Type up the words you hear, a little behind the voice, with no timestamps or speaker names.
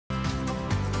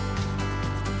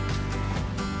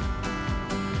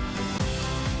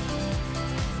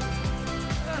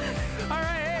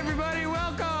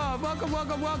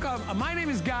welcome, welcome. My name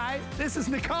is Guy. This is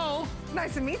Nicole.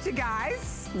 Nice to meet you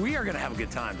guys. We are gonna have a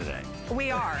good time today. We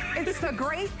are. It's the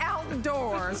great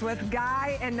outdoors with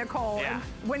Guy and Nicole. Yeah.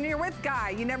 And when you're with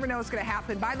Guy, you never know what's gonna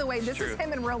happen. By the way, this is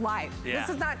him in real life. Yeah.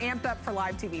 This is not amped up for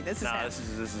live TV. This is him.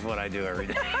 This is what I do every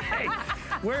day. Hey,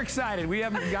 we're excited. We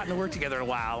haven't gotten to work together in a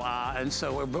while, and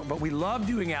so, but we love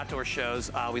doing outdoor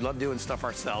shows. We love doing stuff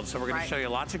ourselves. So we're gonna show you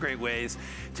lots of great ways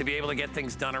to be able to get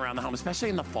things done around the home, especially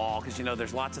in the fall, because you know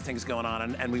there's lots of things going on.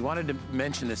 And we wanted to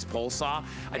mention this pole saw.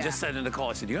 I just said to Nicole,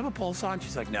 I said, "Do you have a pole saw?" And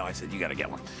she's like, "No." I said, "You got to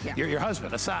get one." Yeah. Your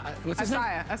husband, Asaya. What's his name?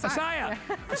 Asaya.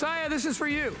 Asaya, this is for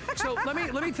you. So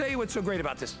let me tell you what's so great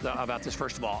about this.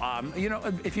 First of all, you know,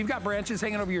 if you've got branches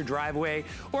hanging over your driveway,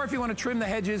 or if you want to trim the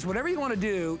hedges, whatever you want to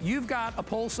do, you've got a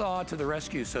pole saw to the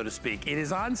rescue, so to speak. It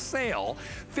is on sale,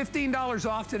 $15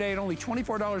 off today, and only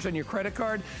 $24 on your credit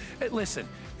card. Listen,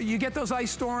 you get those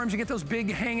ice storms, you get those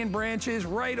big hanging branches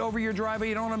right over your driveway.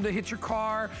 You don't want them to hit your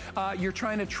car. You're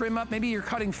trying to trim up. Maybe you're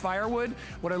cutting firewood.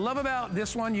 What I love about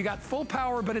this one, you got full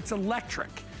power, but it's electric.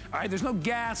 All right, there's no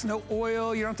gas, no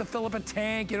oil, you don't have to fill up a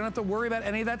tank, you don't have to worry about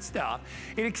any of that stuff.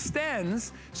 It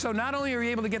extends, so not only are you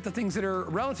able to get the things that are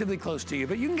relatively close to you,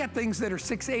 but you can get things that are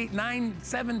 6, 8, 9,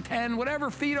 7, 10,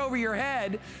 whatever feet over your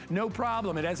head, no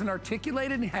problem. It has an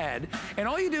articulated head, and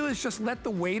all you do is just let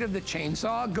the weight of the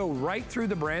chainsaw go right through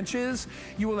the branches.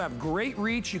 You will have great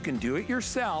reach, you can do it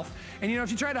yourself. And you know,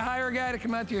 if you try to hire a guy to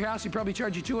come out to your house, he'd probably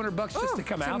charge you $200 just to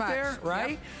come out there,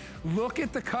 right? Yep. Look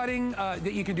at the cutting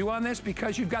that you can do on this.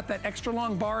 Because you've got that extra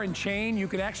long bar and chain, you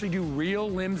can actually do real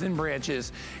limbs and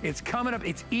branches. It's coming up,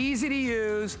 it's easy to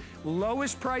use,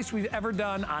 lowest price we've ever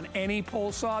done on any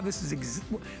pole saw. This is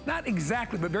not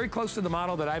exactly, but very close to the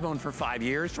model that I've owned for 5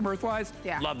 years from Earthwise.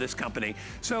 Yeah. Love this company.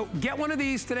 So get one of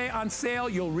these today on sale.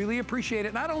 You'll really appreciate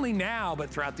it, not only now,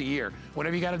 but throughout the year,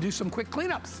 whenever you gotta do some quick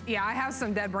cleanups. Yeah, I have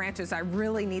some dead branches I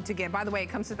really need to get. By the way, it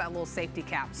comes with that little safety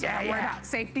cap. So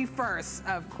safety first,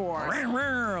 of course. Okay,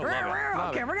 we're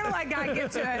gonna let Guy get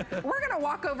to it. We're gonna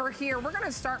walk over here. We're gonna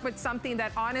start with something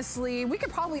that honestly, we could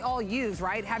probably all use,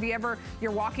 right? Have you ever,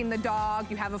 you're walking the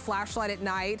dog, you have a flashlight at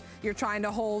night, you're trying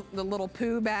to hold the little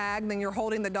poo bag, then you're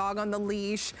holding the dog on the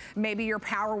leash, maybe your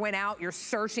power went out, you're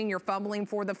searching, you're fumbling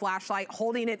for the flashlight,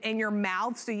 holding it in your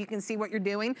mouth so you can see what you're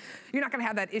doing. You're not gonna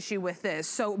have that issue with this.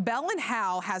 So Bell &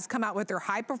 Howell has come out with their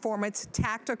high performance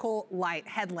tactical light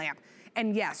headlamp.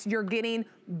 And yes, you're getting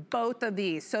both of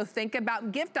these. So think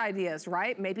about gift ideas,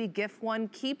 right? Maybe gift one,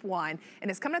 keep one. And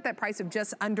it's coming at that price of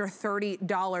just under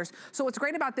 $30. So what's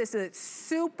great about this is it's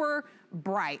super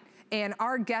bright. And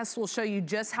our guests will show you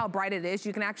just how bright it is.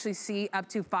 You can actually see up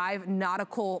to 5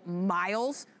 nautical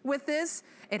miles with this.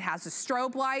 It has a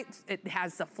strobe light, it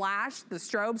has the flash, the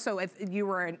strobe, so if you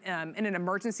were in an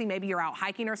emergency, maybe you're out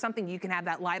hiking or something, you can have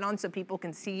that light on so people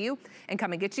can see you and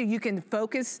come and get you. You can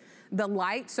focus the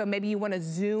light, so maybe you wanna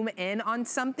zoom in on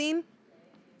something.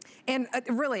 And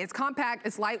really, it's compact,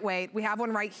 it's lightweight. We have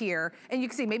one right here. And you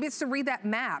can see, maybe it's to read that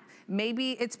map.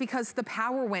 Maybe it's because the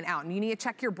power went out and you need to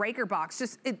check your breaker box.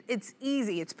 Just, it's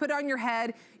easy. It's put on your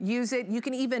head, use it. You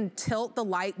can even tilt the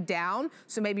light down.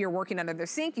 So maybe you're working under the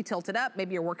sink, you tilt it up.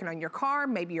 Maybe you're working on your car.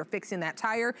 Maybe you're fixing that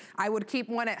tire. I would keep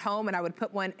one at home and I would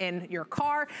put one in your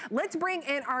car. Let's bring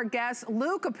in our guest,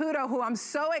 Lou Caputo, who I'm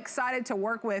so excited to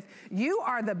work with. You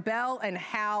are the Bell &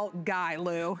 Howell guy,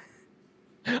 Lou.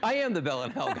 I am the Bell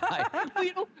 & Howell guy.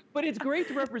 You know, but it's great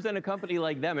to represent a company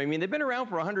like them. I mean, they've been around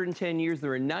for 110 years.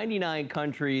 They're in 99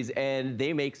 countries, and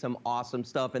they make some awesome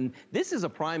stuff. And this is a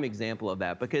prime example of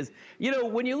that because, you know,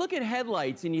 when you look at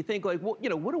headlights and you think like, well, you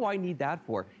know, what do I need that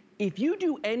for? If you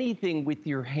do anything with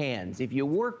your hands, if you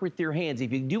work with your hands,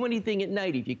 if you do anything at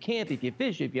night, if you camp, if you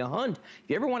fish, if you hunt, if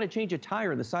you ever want to change a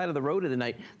tire on the side of the road at the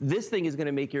night, this thing is going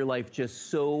to make your life just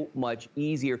so much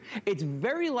easier. It's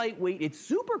very lightweight. It's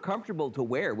super comfortable to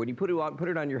wear. When you put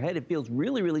it on your head, it feels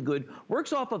really, really good.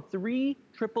 Works off of 3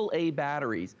 AAA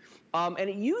batteries. And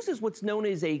it uses what's known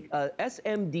as a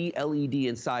SMD LED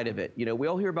inside of it. You know, we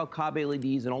all hear about Cobb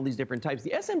LEDs and all these different types.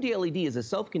 The SMD LED is a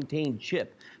self-contained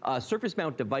chip. Surface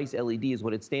mount device LED is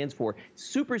what it stands for.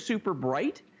 Super, super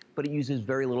bright, but it uses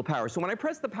very little power. So when I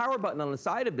press the power button on the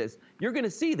side of this, you're gonna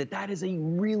see that that is a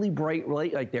really bright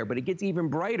light right there, but it gets even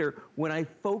brighter when I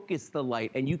focus the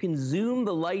light, and you can zoom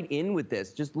the light in with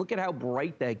this. Just look at how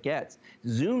bright that gets.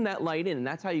 Zoom that light in, and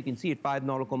that's how you can see it 5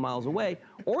 nautical miles away,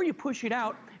 or you push it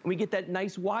out, and we get that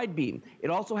nice wide beam. It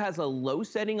also has a low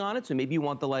setting on it, so maybe you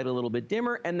want the light a little bit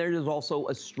dimmer, and there's also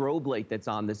a strobe light that's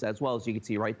on this as well, as you can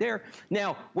see right there.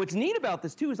 Now, what's neat about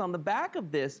this too is on the back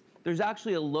of this, there's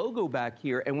actually a logo back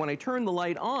here, and when I turn the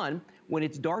light on, when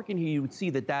it's dark in here, you would see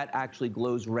that that actually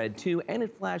glows red too, and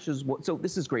it flashes. So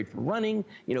this is great for running,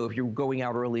 you know, if you're going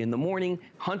out early in the morning,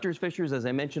 hunters, fishers, as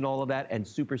I mentioned, all of that, and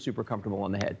super, super comfortable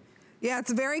on the head. Yeah,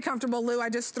 it's very comfortable, Lou. I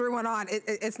just threw one on.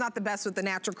 It's not the best with the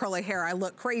natural curly hair. I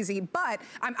look crazy, but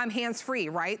I'm hands-free,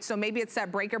 right? So maybe it's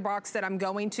that breaker box that I'm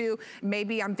going to.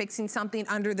 Maybe I'm fixing something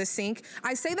under the sink.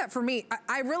 I say that for me,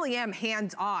 I really am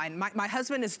hands-on. My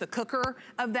husband is the cooker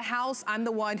of the house. I'm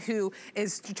the one who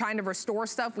is trying to restore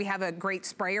stuff. We have a great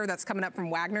sprayer that's coming up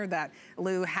from Wagner that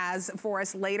Lou has for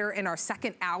us later in our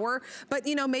second hour. But,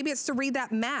 you know, maybe it's to read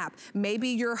that map. Maybe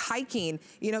you're hiking.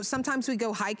 You know, sometimes we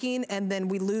go hiking and then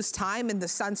we lose time and the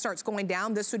sun starts going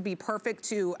down. This would be perfect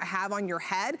to have on your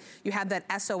head. You have that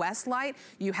SOS light,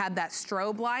 you have that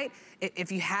strobe light. If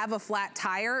you have a flat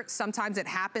tire, sometimes it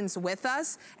happens with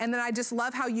us. And then I just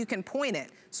love how you can point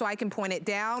it. So I can point it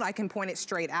down, I can point it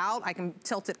straight out, I can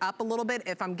tilt it up a little bit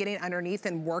if I'm getting underneath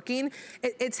and working.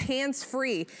 It's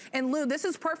hands-free. And Lou, this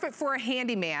is perfect for a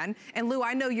handyman. And Lou,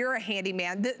 I know you're a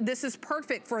handyman. This is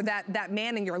perfect for that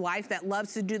man in your life that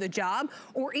loves to do the job.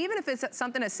 Or even if it's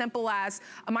something as simple as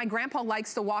my grandpa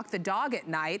likes to walk the dog at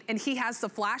night and he has the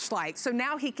flashlight. So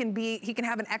now he can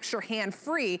have an extra hand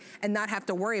free and not have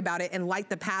to worry about it and light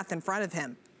the path in front of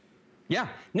him. Yeah,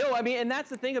 no, I mean, and that's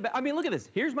the thing about, I mean, look at this.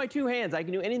 Here's my two hands. I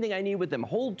can do anything I need with them.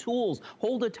 Hold tools,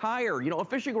 hold a tire, you know, a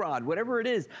fishing rod, whatever it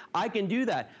is, I can do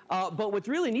that. But what's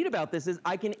really neat about this is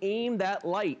I can aim that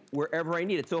light wherever I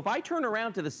need it. So if I turn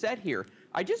around to the set here,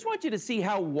 I just want you to see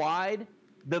how wide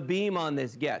the beam on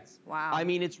this gets. Wow. I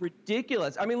mean, it's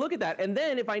ridiculous. I mean, look at that. And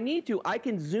then if I need to, I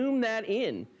can zoom that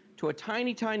in to a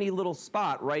tiny, tiny little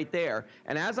spot right there.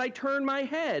 And as I turn my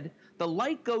head, the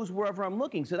light goes wherever I'm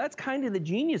looking. So that's kind of the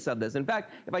genius of this. In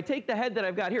fact, if I take the head that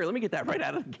I've got here, let me get that right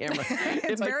out of the camera.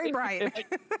 It's very bright.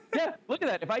 Yeah, look at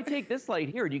that. If I take this light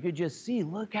here, you could just see,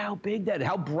 look how big that,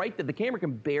 how bright that the camera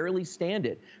can barely stand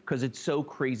it because it's so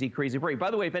crazy, crazy bright. By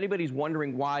the way, if anybody's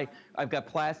wondering why I've got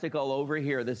plastic all over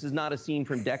here, this is not a scene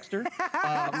from Dexter.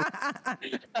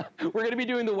 We're going to be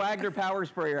doing the Wagner Power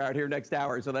Sprayer out here next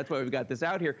hour, so that's why we've got this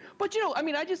out here. But, you know, I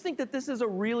mean, I just think that this is a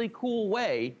really cool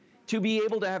way to be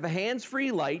able to have a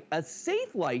hands-free light, a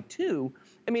safe light, too.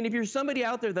 I mean, if you're somebody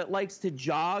out there that likes to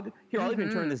jog, here, I'll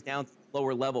even turn this down to the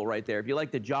lower level right there. If you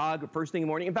like to jog first thing in the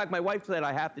morning. In fact, my wife said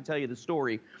I have to tell you the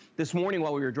story. This morning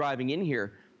while we were driving in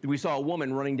here, we saw a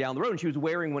woman running down the road, and she was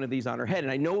wearing one of these on her head.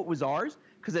 And I know it was ours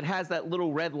because it has that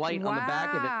little red light on the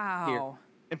back of it here.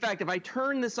 In fact, if I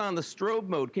turn this on the strobe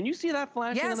mode, can you see that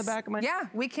flashing on the back of my head? Yeah,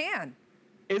 we can.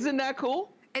 Isn't that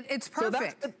cool? It's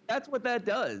perfect. So that's what that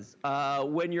does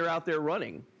when you're out there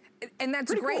running. And that's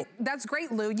pretty great. Cool. That's great,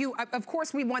 Lou. Of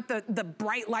course, we want the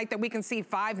bright light that we can see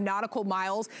 5 nautical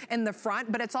miles in the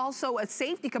front, but it's also a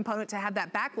safety component to have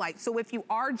that backlight. So if you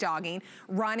are jogging,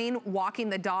 running, walking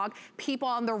the dog, people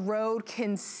on the road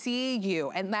can see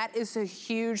you, and that is a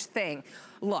huge thing.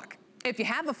 Look, if you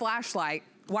have a flashlight,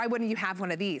 why wouldn't you have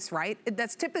one of these, right?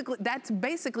 That's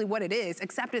basically what it is,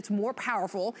 except it's more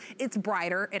powerful, it's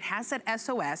brighter, it has that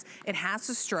SOS, it has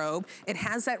a strobe, it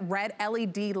has that red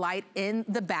LED light in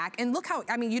the back. And look how,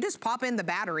 I mean, you just pop in the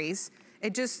batteries.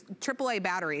 It just, AAA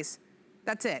batteries.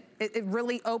 That's it. It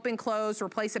really open, close,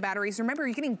 replace the batteries. Remember,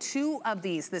 you're getting 2 of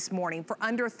these this morning for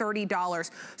under $30.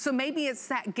 So maybe it's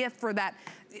that gift for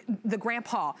the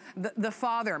grandpa, the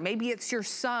father, maybe it's your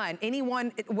son,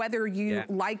 anyone, whether you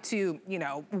like to, you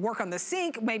know, work on the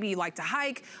sink, maybe you like to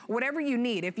hike, whatever you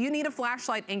need. If you need a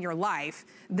flashlight in your life,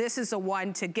 this is the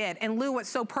one to get. And Lou, what's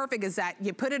so perfect is that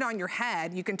you put it on your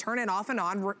head, you can turn it off and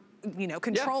on, you know,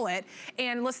 control it.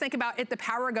 And let's think about if the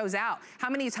power goes out.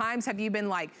 How many times have you been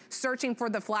like searching for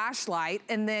the flashlight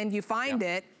and then you find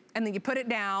it and then you put it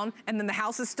down and then the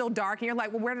house is still dark and you're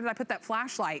like, well, where did I put that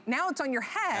flashlight? Now it's on your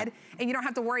head and you don't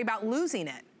have to worry about losing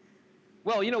it.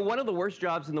 Well, you know, one of the worst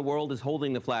jobs in the world is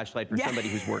holding the flashlight for somebody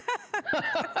who's working.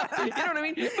 You know what I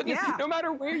mean? Because no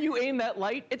matter where you aim that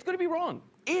light, it's going to be wrong.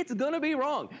 It's going to be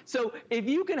wrong. So if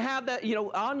you can have that, you know,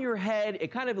 on your head,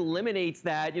 it kind of eliminates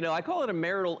that, you know, I call it a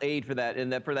marital aid for that,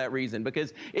 and for that reason,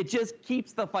 because it just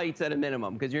keeps the fights at a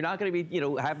minimum, because you're not going to be, you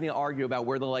know, having to argue about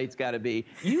where the light's got to be.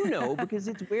 You know, because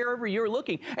it's wherever you're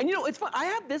looking. And, you know, it's fun. I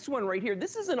have this one right here.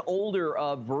 This is an older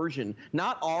version,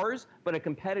 not ours, but a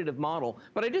competitive model.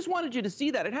 But I just wanted you to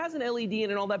see that. It has an LED in it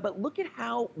and all that, but look at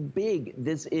how big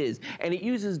this is. And it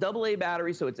uses AA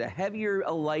batteries, so it's a heavier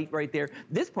light right there.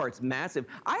 This part's massive.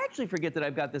 I actually forget that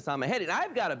I've got this on my head, and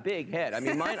I've got a big head. I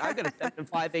mean, mine, I've got a 7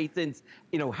 5/8 inch,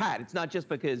 you know, hat. It's not just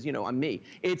because, you know, I'm me.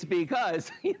 It's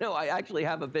because, you know, I actually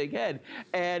have a big head.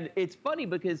 And it's funny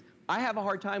because I have a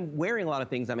hard time wearing a lot of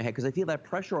things on my head because I feel that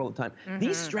pressure all the time.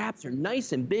 These straps are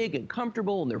nice and big and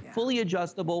comfortable, and they're fully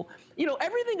adjustable. You know,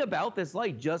 everything about this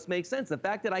light just makes sense. The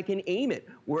fact that I can aim it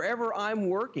wherever I'm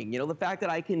working, you know, the fact that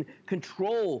I can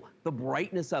control the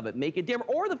brightness of it, make it dimmer,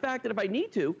 or the fact that if I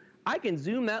need to, I can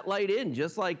zoom that light in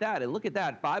just like that. And look at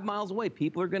that, 5 miles away,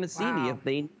 people are gonna see me if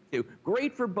they need to.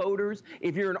 Great for boaters.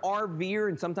 If you're an RVer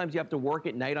and sometimes you have to work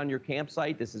at night on your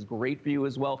campsite, this is great for you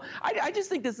as well. I just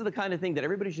think this is the kind of thing that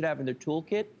everybody should have in their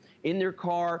toolkit, in their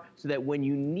car, so that when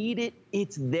you need it,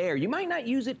 it's there. You might not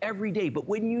use it every day, but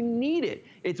when you need it,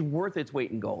 it's worth its weight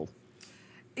in gold.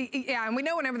 Yeah, and we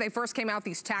know whenever they first came out,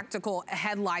 these tactical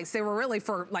headlights, they were really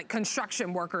for like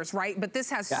construction workers, right? But this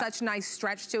has such nice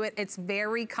stretch to it. It's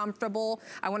very comfortable.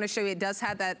 I want to show you, it does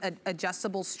have that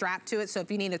adjustable strap to it. So if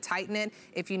you need to tighten it,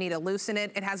 if you need to loosen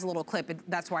it, it has a little clip.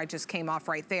 That's why it just came off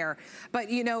right there. But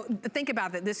you know, think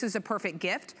about it. This is a perfect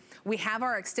gift. We have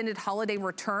our extended holiday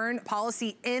return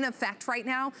policy in effect right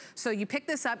now. So you pick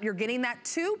this up, you're getting that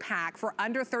 2-pack for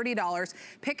under $30.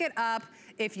 Pick it up.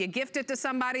 If you gift it to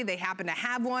somebody, they happen to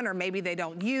have one, or maybe they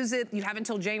don't use it, you have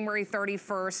until January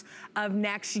 31st of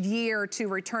next year to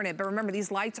return it. But remember,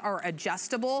 these lights are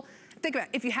adjustable. Think about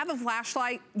it, if you have a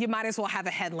flashlight, you might as well have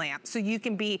a headlamp, so you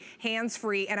can be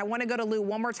hands-free. And I wanna go to Lou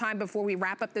one more time before we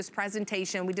wrap up this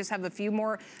presentation. We just have a few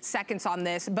more seconds on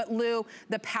this. But Lou,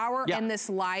 the power in this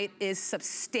light is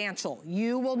substantial.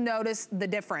 You will notice the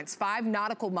difference. 5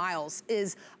 nautical miles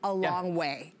is a long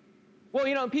way. Well,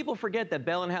 you know, people forget that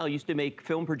Bell & Howell used to make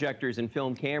film projectors and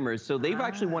film cameras, so they've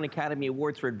actually won Academy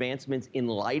Awards for advancements in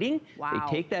lighting. They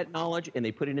take that knowledge and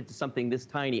they put it into something this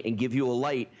tiny and give you a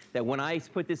light that when I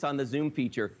put this on the zoom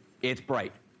feature, it's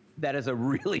bright. That is a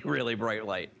really, really bright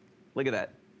light. Look at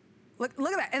that. Look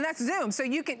at that, and that's zoom. So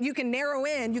you can narrow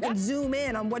in, you can zoom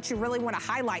in on what you really want to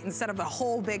highlight instead of a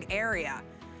whole big area.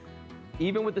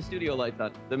 Even with the studio lights on,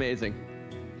 it's amazing.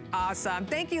 Awesome.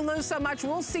 Thank you, Lou, so much.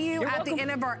 We'll see you at the end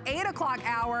of our 8 o'clock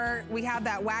hour. We have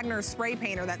that Wagner spray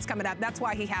painter that's coming up. That's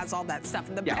why he has all that stuff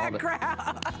in the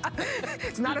background.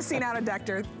 It's not a scene out of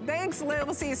Dector. Thanks, Lou.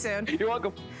 We'll see you soon. You're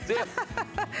welcome. See ya.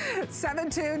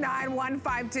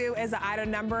 729152 is the item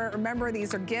number. Remember,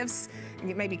 these are gifts.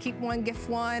 You maybe keep one, gift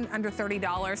one, under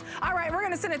 $30. All right, we're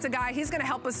gonna send it to Guy. He's gonna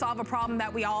help us solve a problem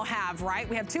that we all have, right?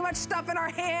 We have too much stuff in our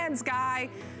hands, Guy.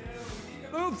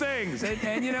 Move things,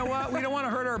 and you know what? We don't want to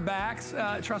hurt our backs.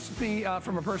 Trust me,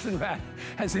 from a person who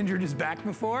has injured his back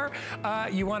before.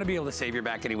 You want to be able to save your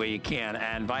back any way you can,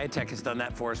 and Viatech has done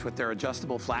that for us with their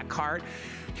adjustable flat cart.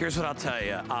 Here's what I'll tell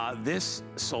you. This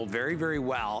sold very, very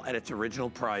well at its original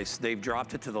price. They've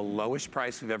dropped it to the lowest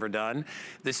price we've ever done.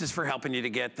 This is for helping you to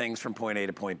get things from point A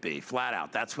to point B, flat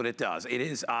out. That's what it does. It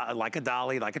is like a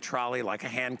dolly, like a trolley, like a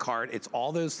hand cart. It's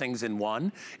all those things in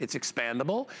one. It's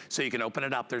expandable, so you can open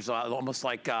it up. There's almost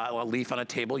like a leaf on a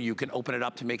table. You can open it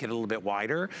up to make it a little bit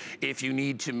wider. If you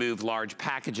need to move large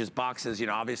packages, boxes, you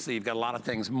know, obviously you've got a lot of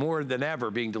things more than ever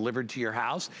being delivered to your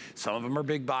house. Some of them are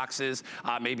big boxes.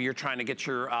 Maybe you're trying to get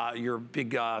your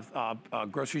big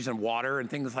groceries and water and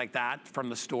things like that from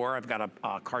the store. I've got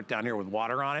a cart down here with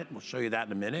water on it. We'll show you that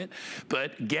in a minute.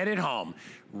 But get it home.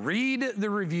 Read the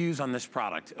reviews on this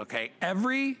product, okay?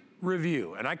 Every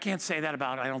review, and I can't say that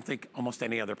about, I don't think, almost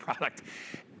any other product.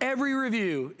 Every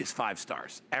review is 5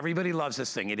 stars. Everybody loves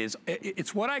this thing.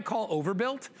 It's what I call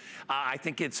overbuilt. I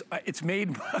think it's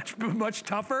made much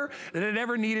tougher than it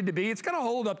ever needed to be. It's gonna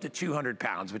hold up to 200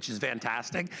 pounds, which is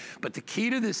fantastic. But the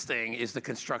key to this thing is the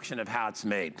construction of how it's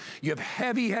made. You have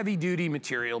heavy, heavy duty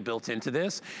material built into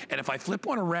this. And if I flip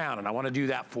one around, and I wanna do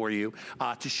that for you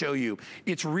to show you,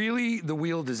 it's really the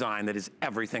wheel design that is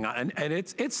everything. And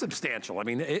it's substantial. I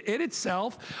mean, it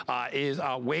itself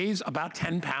weighs about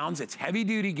 10 pounds. It's heavy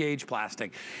duty gauge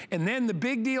plastic. And then the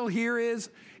big deal here is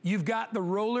you've got the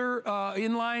roller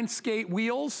inline skate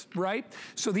wheels, right?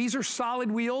 So these are solid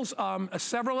wheels.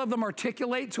 Several of them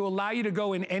articulate to allow you to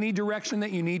go in any direction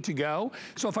that you need to go.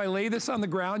 So if I lay this on the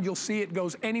ground, you'll see it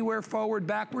goes anywhere, forward,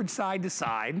 backward, side to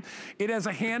side. It has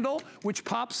a handle which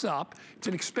pops up. It's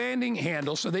an expanding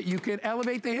handle so that you can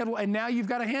elevate the handle, and now you've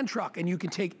got a hand truck and you can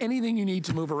take anything you need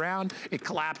to move around. It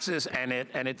collapses collapses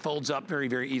and it folds up very,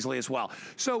 very easily as well.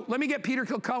 So let me get Peter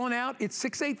Kilcullen out. It's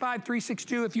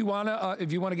 685-362 if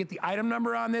you wanna get the item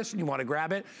number on this and you wanna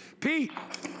grab it. Pete,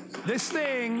 this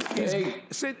thing is,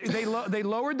 they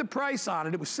lowered the price on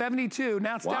it. It was $72,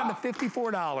 now it's down to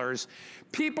 $54.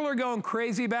 People are going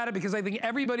crazy about it because I think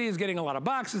everybody is getting a lot of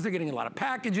boxes, they're getting a lot of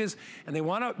packages, and they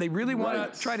really wanna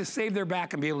try to save their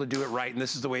back and be able to do it right, and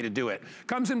this is the way to do it.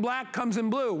 Comes in black, comes in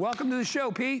blue. Welcome to the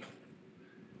show, Pete.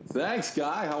 Thanks,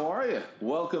 Guy. How are you?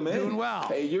 Welcome in. Doing well.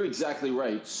 Hey, you're exactly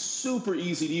right. Super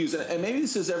easy to use. And maybe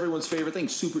this is everyone's favorite thing,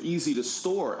 super easy to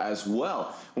store as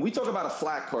well. When we talk about a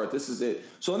flat cart, this is it.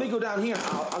 So let me go down here.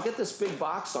 I'll get this big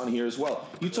box on here as well.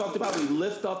 You talked about we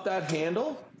lift up that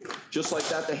handle, just like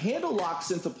that. The handle locks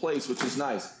into place, which is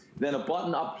nice. Then a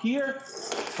button up here,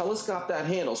 telescope that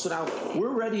handle. So now we're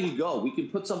ready to go. We can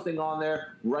put something on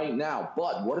there right now.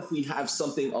 But what if we have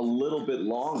something a little bit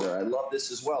longer? I love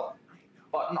this as well.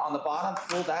 Button on the bottom,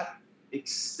 pull that,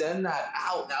 extend that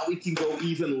out. Now we can go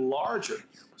even larger.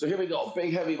 So here we go,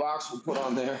 big heavy box we'll put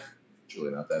on there. It's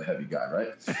really not that heavy, Guy,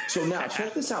 right? So now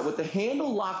check this out. With the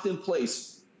handle locked in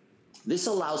place, this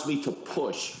allows me to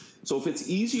push. So if it's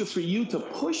easier for you to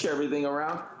push everything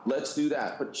around, let's do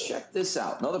that. But check this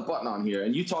out, another button on here.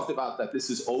 And you talked about that this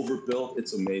is overbuilt,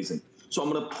 it's amazing. So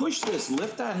I'm gonna push this,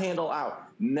 lift that handle out.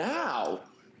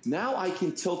 Now I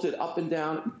can tilt it up and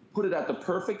down, put it at the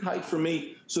perfect height for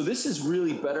me. So this is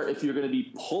really better if you're gonna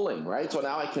be pulling, right? So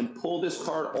now I can pull this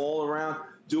cart all around,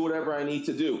 do whatever I need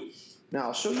to do. Now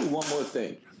I'll show you one more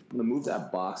thing. I'm gonna move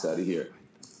that box out of here.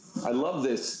 I love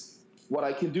this. What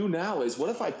I can do now is, what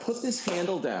if I put this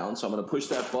handle down? So I'm gonna push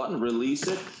that button, release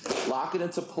it, lock it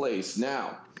into place.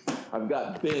 Now, I've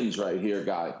got bins right here,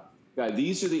 Guy.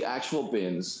 These are the actual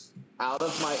bins out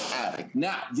of my attic.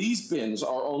 Now, these bins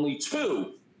are only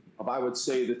two of, I would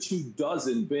say, the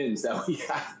 24 bins that we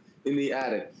have in the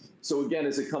attic. So again,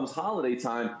 as it comes holiday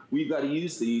time, we've got to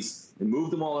use these and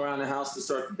move them all around the house to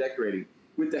start decorating.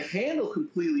 With the handle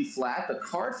completely flat, the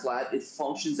cart flat, it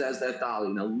functions as that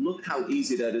dolly. Now look how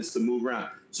easy that is to move around.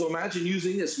 So imagine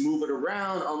using this, move it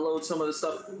around, unload some of the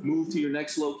stuff, move to your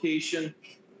next location.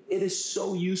 It is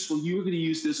so useful. You're going to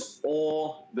use this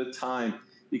all the time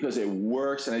because it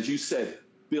works. And as you said,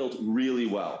 built really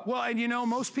well. Well, and you know,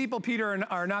 most people, Peter,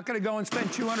 are not going to go and spend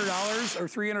 $200 or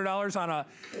 $300 on a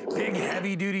big,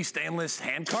 heavy-duty stainless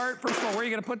hand cart. First of all, where are you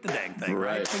going to put the dang thing?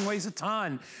 Right. The thing weighs a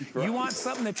ton. Right. You want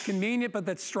something that's convenient, but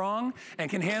that's strong and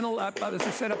can handle, as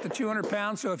I said, up to 200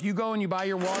 pounds. So if you go and you buy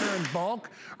your water in bulk,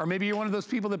 or maybe you're one of those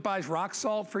people that buys rock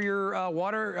salt for your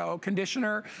water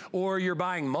conditioner, or you're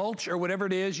buying mulch or whatever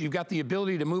it is, you've got the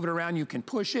ability to move it around. You can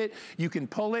push it, you can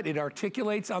pull it. It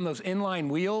articulates on those inline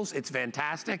wheels. It's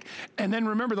fantastic. And then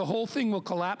remember, the whole thing will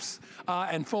collapse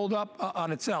and fold up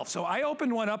on itself. So I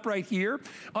opened one up right here.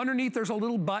 Underneath, there's a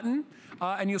little button.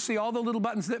 And you'll see all the little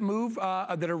buttons that move,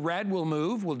 that are red will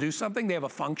move, will do something. They have a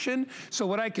function. So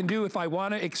what I can do, if I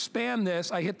want to expand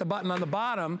this, I hit the button on the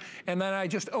bottom, and then I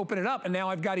just open it up, and now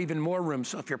I've got even more room.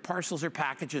 So if your parcels or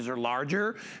packages are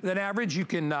larger than average, you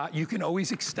can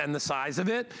always extend the size of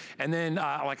it. And then,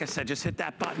 like I said, just hit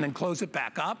that button and close it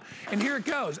back up. And here it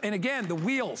goes. And again, the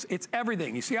wheels, it's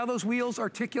everything. You see how those wheels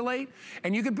articulate?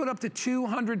 And you can put up to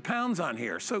 200 pounds on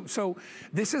here. So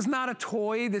this is not a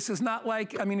toy. This is not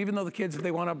like, I mean, even though the kids, if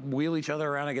they want to wheel each other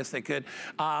around, I guess they could.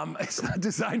 It's not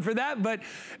designed for that, but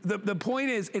the point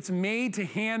is, it's made to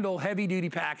handle heavy-duty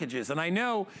packages. And I don't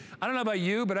know about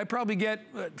you, but I probably get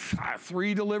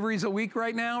 3 deliveries a week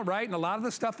right now, right? And a lot of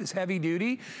the stuff is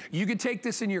heavy-duty. You could take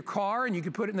this in your car, and you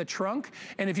could put it in the trunk,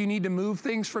 and if you need to move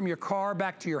things from your car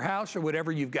back to your house or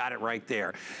whatever, you've got it right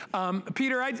there.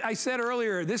 Peter, I said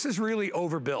earlier, this is really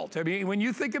overbuilt. I mean, when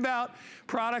you think about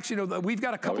products, you know, we've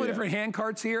got a couple of different hand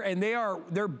carts here, and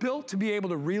they're built to be able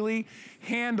to really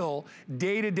handle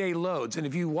day-to-day loads. And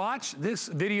if you watch this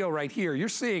video right here, you're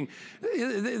seeing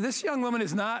this young woman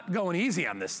is not going easy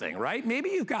on this thing, right? Maybe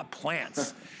you've got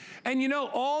plants. And you know,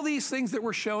 all these things that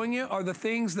we're showing you are the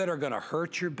things that are gonna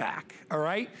hurt your back, all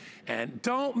right? And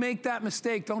don't make that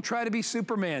mistake. Don't try to be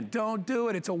Superman. Don't do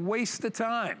it. It's a waste of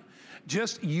time.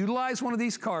 Just utilize one of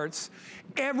these carts.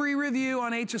 Every review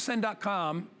on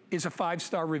hsn.com is a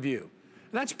 5-star review.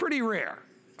 That's pretty rare.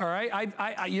 All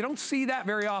right, you don't see that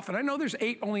very often. I know there's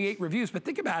only 8 reviews, but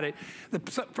think about it.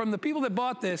 From the people that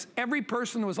bought this, every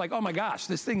person was like, oh my gosh,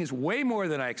 this thing is way more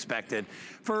than I expected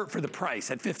for the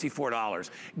price at $54.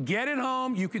 Get it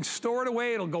home, you can store it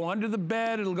away, it'll go under the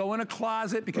bed, it'll go in a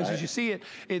closet, because as you see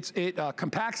it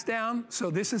compacts down.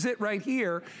 So this is it right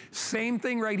here. Same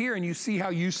thing right here, and you see how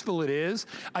useful it is.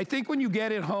 I think when you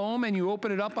get it home and you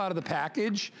open it up out of the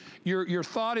package, your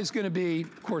thought is gonna be,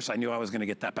 of course I knew I was gonna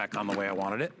get that back on the way I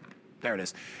wanted it. There it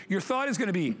is. Your thought is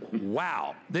gonna be,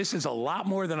 wow, this is a lot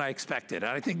more than I expected.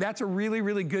 And I think that's a really,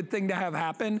 really good thing to have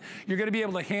happen. You're gonna be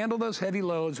able to handle those heavy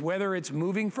loads, whether it's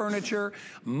moving furniture,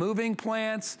 moving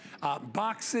plants,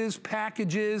 boxes,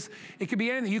 packages. It could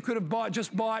be anything. You could have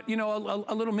just bought, you know,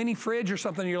 a little mini fridge or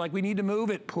something. You're like, we need to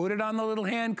move it, put it on the little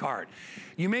hand cart.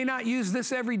 You may not use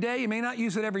this every day, you may not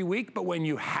use it every week, but when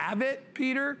you have it,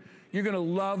 Peter, you're gonna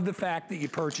love the fact that you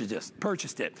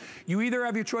purchased it. You either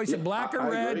have your choice of black or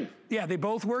red. Agree. Yeah, they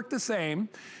both work the same.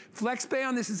 FlexPay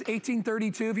on this is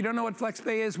 $18.32. If you don't know what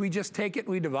FlexPay is, we just take it and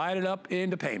we divide it up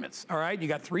into payments, all right? You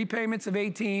got 3 payments of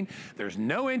 $18. There's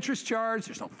no interest charge,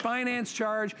 there's no finance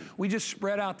charge. We just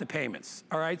spread out the payments,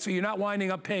 all right? So you're not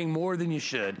winding up paying more than you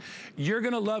should. You're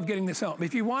gonna love getting this home.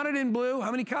 If you want it in blue,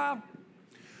 how many, Kyle?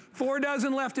 4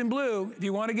 dozen left in blue. If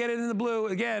you want to get it in the blue,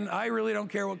 again, I really don't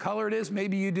care what color it is.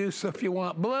 Maybe you do, so if you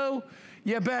want blue,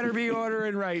 you better be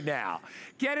ordering right now.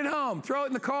 Get it home, throw it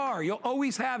in the car. You'll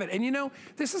always have it. And you know,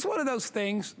 this is one of those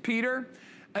things, Peter,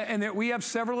 and that we have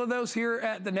several of those here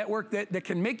at the network that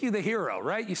can make you the hero,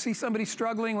 right? You see somebody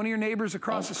struggling, one of your neighbors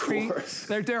across the street,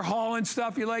 they're hauling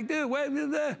stuff. You're like, dude,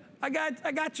 I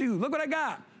got you. Look what I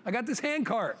got. I got this hand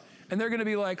cart. And they're gonna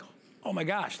be like, oh my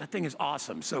gosh, that thing is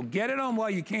awesome. So get it on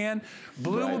while you can.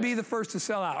 Blue will be the first to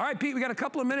sell out. All right, Pete, we got a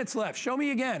couple of minutes left. Show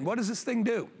me again, what does this thing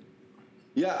do?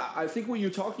 Yeah, I think what you're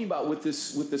talking about with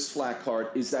this flat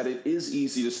cart is that it is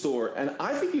easy to store. And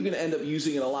I think you're gonna end up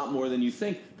using it a lot more than you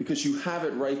think because you have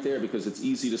it right there because it's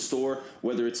easy to store,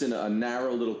 whether it's in a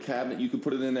narrow little cabinet, you can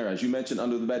put it in there, as you mentioned,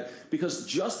 under the bed, because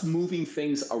just moving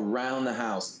things around the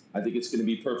house, I think it's gonna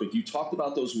be perfect. You talked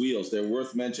about those wheels. They're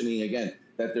worth mentioning again,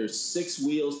 that there's 6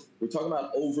 wheels. We're talking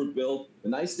about overbuilt. The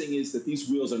nice thing is that these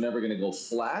wheels are never going to go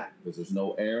flat because there's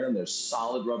no air in them. They're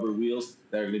solid rubber wheels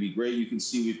that are going to be great. You can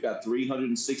see we've got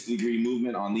 360-degree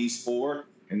movement on these 4,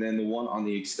 and then the one on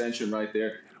the extension right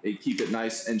there. They keep it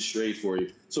nice and straight for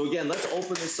you. So again, let's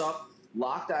open this up,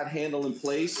 lock that handle in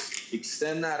place,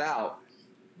 extend that out,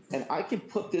 and I can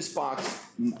put this box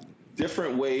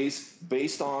different ways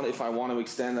based on if I want to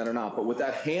extend that or not. But with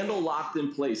that handle locked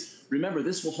in place, remember,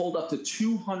 this will hold up to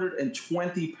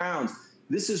 220 pounds.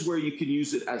 This is where you can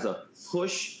use it as a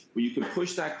push, where you can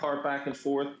push that cart back and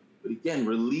forth. But again,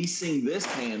 releasing this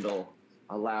handle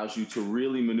allows you to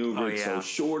really maneuver it. So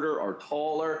shorter or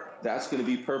taller, that's going to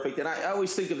be perfect. And I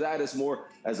always think of that as more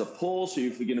as a pull. So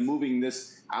if you're going to moving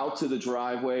this out to the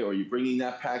driveway or you're bringing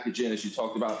that package in, as you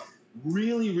talked about,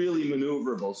 really, really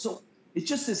maneuverable. So it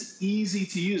just is easy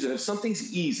to use. And if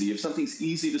something's easy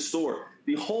to store,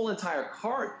 the whole entire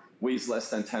cart weighs less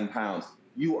than 10 pounds.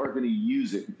 You are going to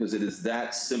use it because it is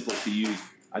that simple to use.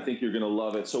 I think you're going to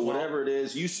love it. So whatever it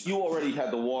is, you already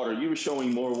had the water. You were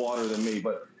showing more water than me.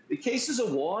 But the cases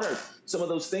of water, some of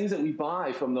those things that we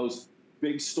buy from those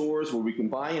big stores where we can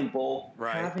buy in bulk,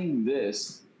 having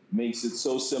this makes it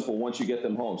so simple once you get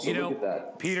them home. So look at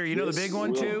that. Peter, you know the big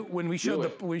one too? When we show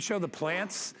the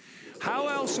plants, how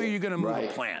else are you going to move a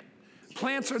plant?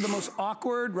 Plants are the most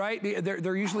awkward, right?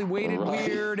 They're usually weighted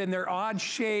weird and they're odd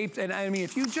shaped. And I mean,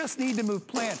 if you just need to move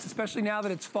plants, especially now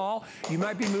that it's fall, you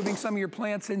might be moving some of your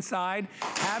plants inside.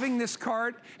 Having this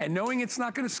cart and knowing it's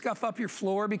not going to scuff up your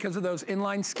floor because of those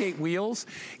inline skate wheels.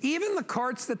 Even the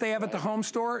carts that they have at the home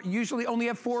store usually only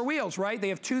have 4 wheels, right? They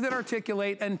have 2 that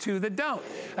articulate and 2 that don't.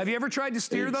 Have you ever tried to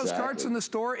steer those carts in the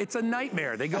store? It's a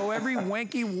nightmare. They go every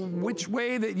wanky which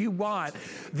way that you want.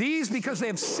 These, because they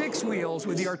have 6 wheels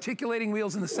with the articulating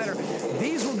wheels in the center,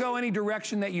 these will go any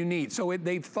direction that you need. So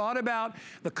they've thought about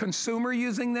the consumer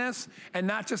using this and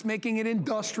not just making it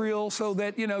industrial so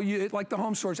that, you know, like the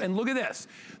home stores. And look at this.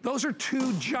 Those are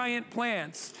 2 giant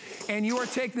plants and you are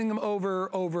taking them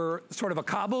over sort of a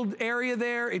cobbled area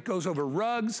there. It goes over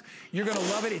rugs. You're gonna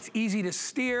love it. It's easy to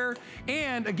steer.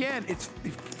 And again, it's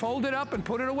fold it up and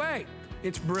put it away.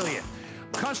 It's brilliant.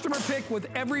 Customer pick with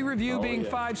every review being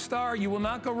 5-star. You will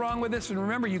not go wrong with this. And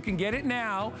remember, you can get it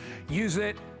now, use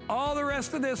it all the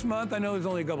rest of this month. I know there's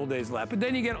only a couple days left, but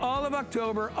then you get all of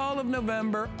October, all of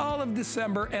November, all of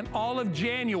December, and all of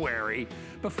January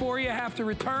before you have to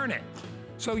return it.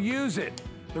 So use it.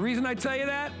 The reason I tell you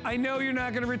that, I know you're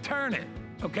not gonna return it,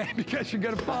 okay? Because you're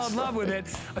gonna fall in love with it,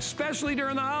 especially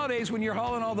during the holidays when you're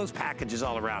hauling all those packages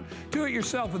all around. Do it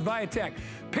yourself with Viatech.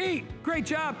 Pete, great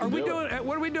job. What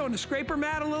are we doing? The scraper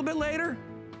mat a little bit later?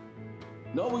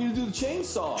 No, we're gonna do the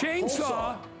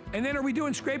chainsaw. And then are we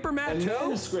doing scraper mat too?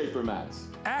 And scraper mats.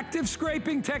 Active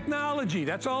scraping technology.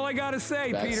 That's all I got to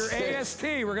say, That's Peter. 6. AST.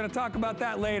 We're going to talk about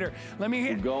that later. Let me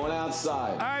hit. We're going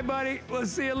outside. All right, buddy. We'll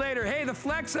see you later. Hey, the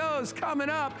Flex Hose coming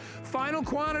up. Final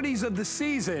quantities of the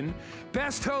season.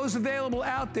 Best hose available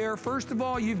out there. First of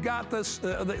all, you've got this,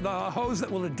 the hose that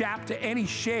will adapt to any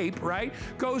shape, right?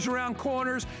 Goes around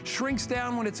corners, shrinks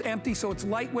down when it's empty, so it's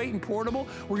lightweight and portable.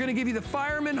 We're going to give you the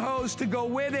fireman hose to go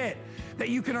with it, that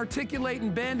you can articulate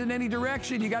and bend in any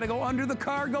direction. You got to go under the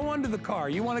car, go under the car.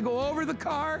 You want to go over the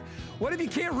car? What if you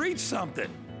can't reach something?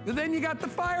 But then you got the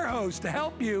fire hose to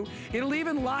help you. It'll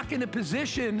even lock into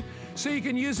position so you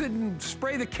can use it and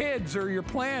spray the kids or your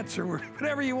plants or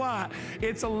whatever you want.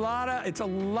 It's a lot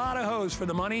of hose for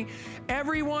the money.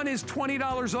 Everyone is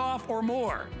 $20 off or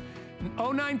more.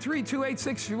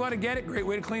 093286 if you want to get it. Great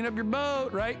way to clean up your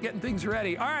boat, right? Getting things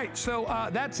ready. All right, so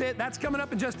that's it. That's coming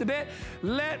up in just a bit.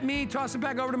 Let me toss it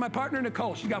back over to my partner,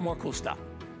 Nicole. She got more cool stuff.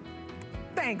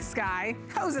 Thanks, Guy.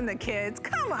 Hosing the kids.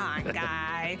 Come on,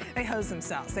 Guy. They hose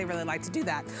themselves. They really like to do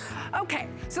that. Okay,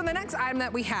 so the next item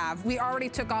that we have, we already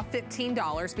took off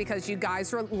 $15 because you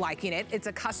guys are liking it. It's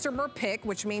a customer pick,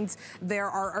 which means there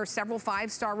are several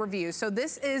 5-star reviews. So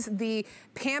this is the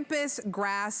Pampas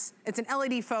Grass. It's an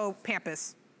LED faux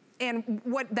Pampas. And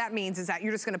what that means is that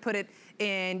you're just gonna put it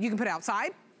in, you can put it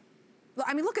outside.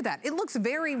 I mean, look at that. It looks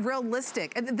very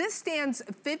realistic. And this stands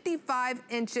 55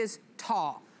 inches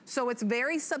tall. So it's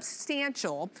very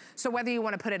substantial. So whether you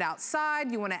want to put it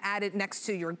outside, you want to add it next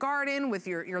to your garden with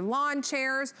your lawn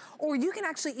chairs, or you can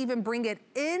actually even bring it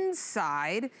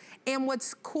inside. And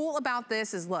what's cool about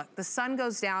this is, look, the sun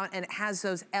goes down and it has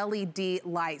those LED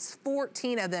lights,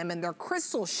 14 of them, and they're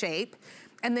crystal shape.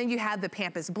 And then you have the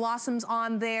Pampas blossoms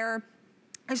on there.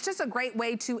 It's just a great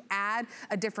way to add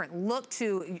a different look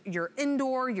to your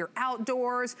indoor, your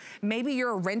outdoors. Maybe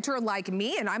you're a renter like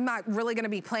me and I'm not really gonna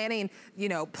be planting, you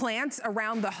know, plants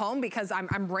around the home because I'm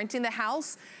renting the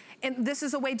house. And this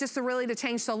is a way just to really to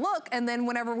change the look. And then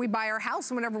whenever we buy our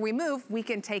house, whenever we move, we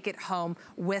can take it home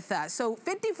with us. So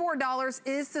 $54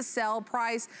 is the sell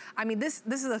price. I mean, this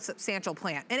is a substantial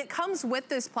plant. And it comes with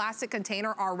this plastic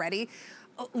container already.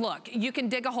 Look, you can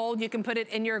dig a hole, you can put it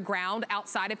in your ground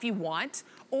outside if you want,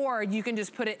 or you can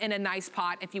just put it in a nice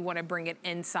pot if you want to bring it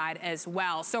inside as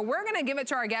well. So we're going to give it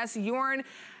to our guest, Jorn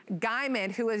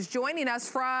Guyman, who is joining us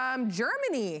from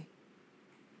Germany.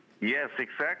 Yes,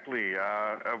 exactly.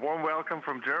 A warm welcome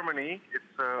from Germany.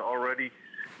 It's already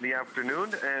the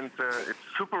afternoon, and it's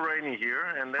super rainy here,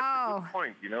 and that's a good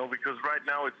point, you know, because right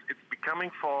now it's becoming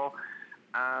fall.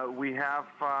 We have,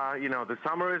 you know, the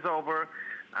summer is over.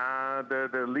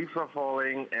 The leaves are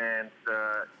falling, and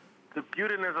the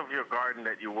beautiness of your garden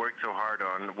that you worked so hard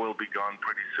on will be gone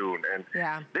pretty soon.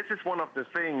 And this is one of the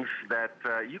things that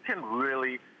you can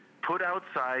really put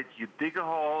outside. You dig a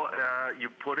hole, you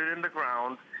put it in the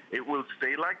ground. It will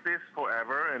stay like this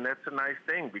forever, and that's a nice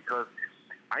thing because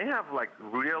I have like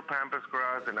real Pampas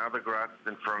grass and other grasses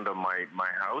in front of my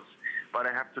house, but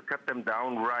I have to cut them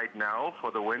down right now for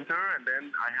the winter, and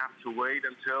then I have to wait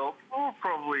until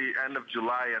probably end of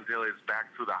July until it's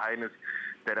back to the highness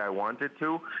that I wanted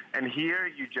to. And here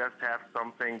you just have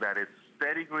something that is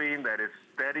steady green, that is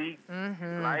steady,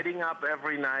 lighting up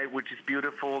every night, which is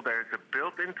beautiful. There's a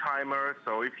built-in timer,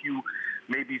 so if you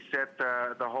maybe set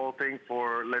the whole thing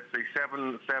for, let's say,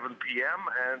 7 p.m.,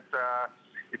 and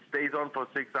it stays on for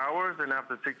 6 hours, and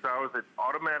after 6 hours it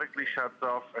automatically shuts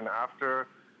off, and after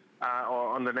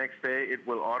or on the next day, it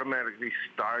will automatically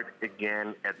start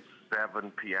again at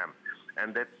 7 p.m.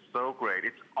 And that's so great.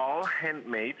 It's all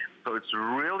handmade, so it's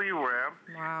really rare.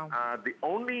 Wow. The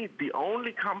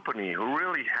only company who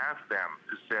really has them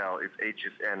to sell is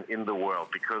HSN in the world,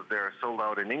 because they're sold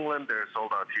out in England, they're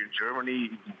sold out here in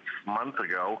Germany months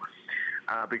ago.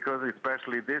 Because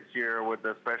especially this year with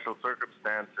the special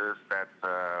circumstances that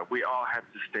we all had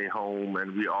to stay home,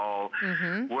 and we all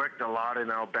worked a lot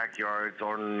in our backyards,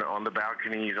 on the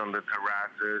balconies, on the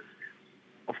terraces.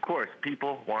 Of course,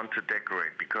 people want to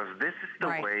decorate because this is the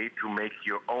way to make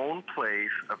your own place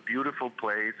a beautiful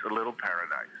place, a little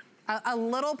paradise. A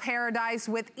little paradise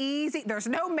with easy, there's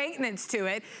no maintenance to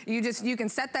it. You can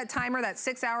set that timer, that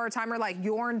 6-hour timer like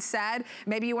Jorn said.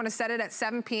 Maybe you want to set it at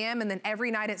 7 p.m. and then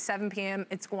every night at 7 p.m.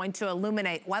 it's going to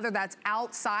illuminate, whether that's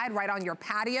outside right on your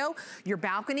patio, your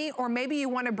balcony, or maybe you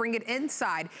want to bring it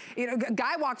inside. You know, a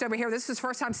guy walked over here, this is his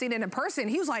first time seeing it in person.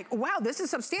 He was like, wow, this is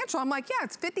substantial. I'm like, yeah,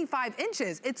 it's 55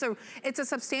 inches. It's a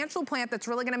substantial plant that's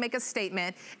really going to make a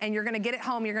statement, and you're going to get it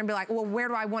home. You're going to be like, well, where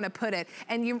do I want to put it?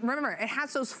 And you remember, it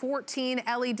has those 14 14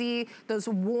 LED, those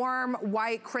warm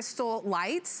white crystal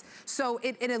lights. So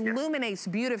it illuminates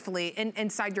beautifully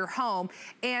inside your home.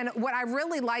 And what I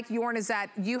really like, Jorn, is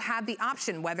that you have the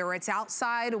option, whether it's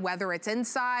outside, whether it's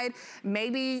inside,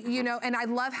 maybe, you know, and I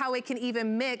love how it can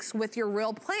even mix with your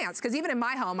real plants. Because even in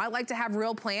my home, I like to have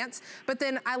real plants, but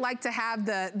then I like to have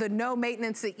the no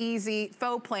maintenance, the easy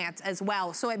faux plants as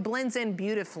well. So it blends in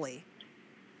beautifully.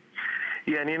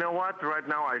 Yeah, and you know what? Right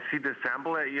now I see the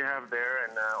sample that you have there,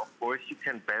 and of course you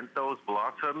can bend those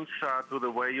blossoms to the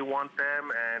way you want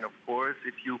them. And of course,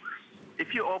 if you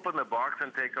open the box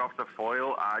and take off the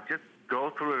foil, just go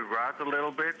through the grass a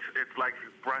little bit. It's like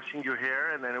brushing your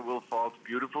hair, and then it will fall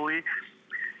beautifully.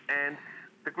 And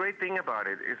the great thing about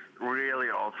it is really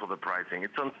also the pricing.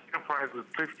 It's on sale price with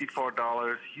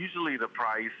 $54. Usually the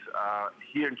price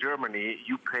here in Germany,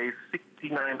 you pay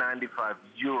 €69.95,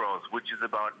 which is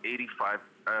about $85.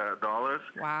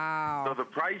 Wow. So the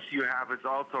price you have is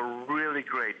also really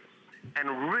great.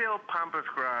 And real pampas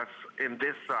grass in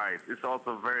this size is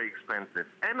also very expensive.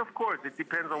 And of course, it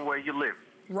depends on where you live.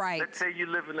 Right. Let's say you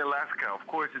live in Alaska. Of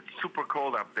course, it's super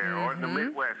cold up there, or in the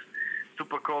Midwest.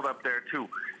 Super cold up there too,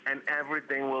 and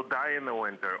everything will die in the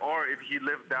winter. Or if you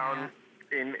live down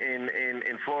in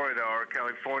Florida or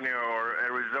California or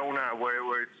Arizona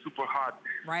where it's super hot,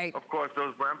 right? Of course,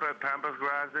 those pampas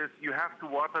grasses, you have to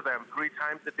water them 3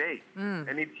 times a day.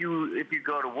 And if you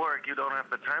go to work, you don't have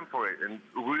the time for it. And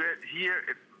here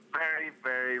it's very,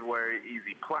 very, very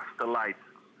easy. Plus the lights.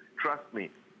 Trust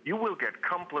me, you will get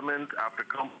compliment after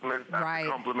compliment after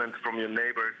compliment from your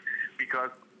neighbors, because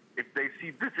if they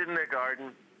see this in their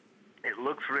garden, it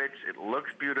looks rich, it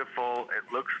looks beautiful, it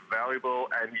looks valuable,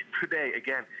 and today,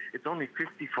 again, it's only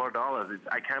 $54.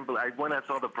 I can't believe, when I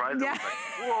saw the price, I was like,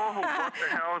 whoa, what the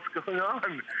hell is going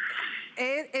on?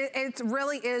 It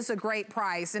really is a great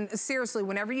price. And seriously,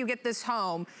 whenever you get this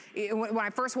home, when I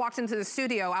first walked into the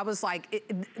studio, I was like,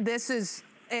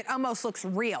 it almost looks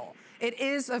real. It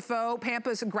is a faux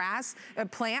pampas grass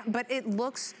plant, but it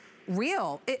looks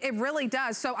real. It really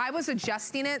does. So I was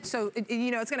adjusting it. So,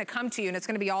 you know, it's going to come to you and it's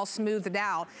going to be all smoothed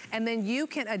out. And then you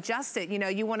can adjust it. You know,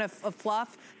 you want to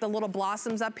fluff the little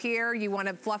blossoms up here. You want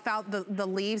to fluff out the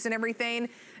leaves and everything.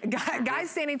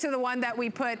 Guy's standing to the one that we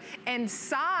put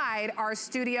inside our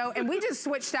studio, and we just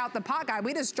switched out the pot guy.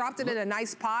 We just dropped it in a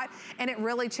nice pot, and it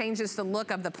really changes the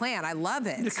look of the plant. I love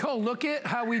it. Nicole, look at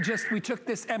how we took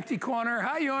this empty corner.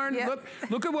 Hi, Jorn. Yep.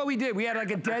 Look at what we did. We had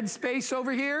like a dead space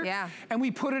over here. Yeah. And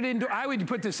we put it indoors. I would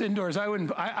put this indoors. I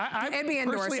wouldn't. It'd be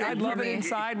indoors. Personally, I'd love it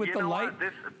inside with the light.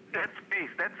 Dead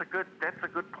space. That's a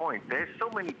good point. There's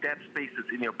so many dead spaces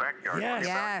in your backyard, on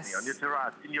your balcony, on your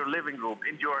terrace, in your living room,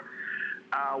 in your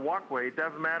walkway. It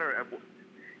doesn't matter.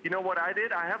 You know what I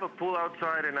did? I have a pool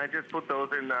outside, and I just put those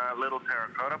in little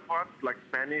terracotta pots, like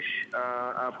Spanish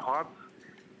pots,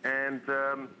 and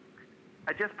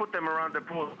I just put them around the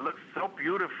pool. It looks so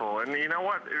beautiful. And you know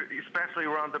what? Especially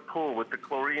around the pool with the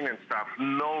chlorine and stuff,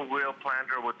 no real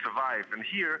planter would survive. And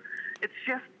here, it's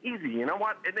just easy. You know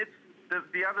what? And it's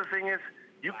the other thing is,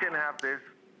 you can have this.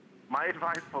 My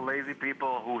advice for lazy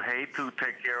people who hate to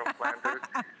take care of planters,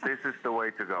 this is the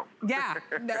way to go. Yeah,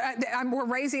 we're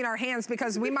raising our hands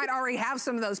because we might already have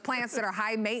some of those plants that are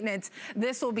high maintenance.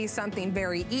 This will be something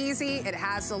very easy. It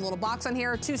has a little box on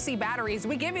here, 2C batteries.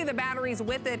 We give you the batteries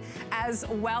with it as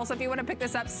well. So if you want to pick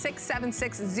this up,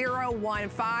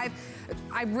 676015.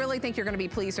 I really think you're going to be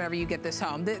pleased whenever you get this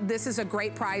home. This is a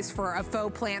great price for a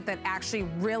faux plant that actually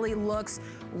really looks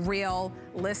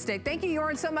realistic. Thank you,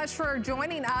 Jorn, so much for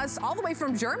joining us all the way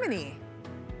from Germany.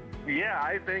 Yeah,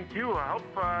 I thank you. I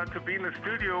hope to be in the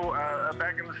studio,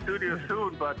 back in the studio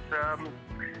soon, but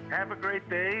have a great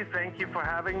day. Thank you for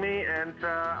having me, and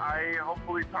I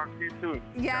hopefully talk to you soon.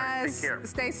 Yes, take care.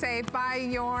 Stay safe. Bye,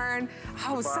 Jorn.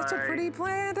 Oh, Bye. Such a pretty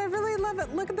plant. I really love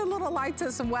it. Look at the little lights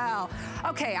as well.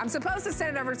 Okay, I'm supposed to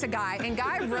send it over to Guy, and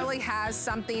Guy really has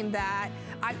something that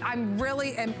I'm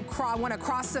really want to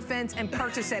cross the fence and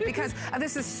purchase it because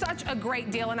this is such a great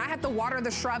deal, and I have to water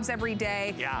the shrubs every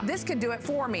day. Yeah. This could do it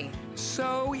for me.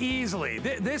 So easily.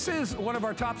 This is one of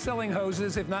our top-selling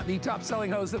hoses, if not the top-selling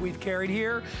hose that we've carried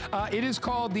here. It is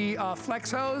called the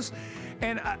Flex Hose.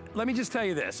 And let me just tell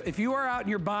you this. If you are out and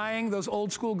you're buying those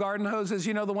old school garden hoses,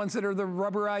 you know, the ones that are the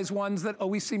rubberized ones that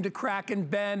always seem to crack and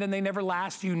bend and they never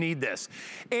last, you need this.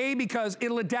 A, because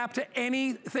it'll adapt to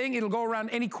anything. It'll go around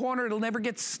any corner. It'll never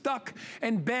get stuck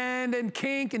and bend and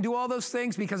kink and do all those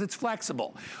things because it's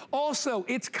flexible. Also,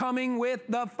 it's coming with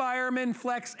the Fireman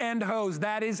Flex End Hose.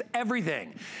 That is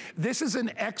everything. This is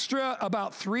an extra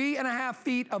about 3.5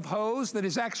 feet of hose that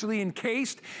is actually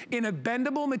encased in a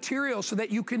bendable material so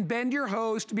that you can bend your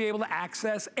hose to be able to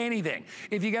access anything.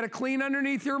 If you got to clean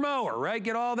underneath your mower, right?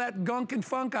 Get all that gunk and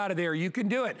funk out of there, you can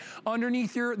do it.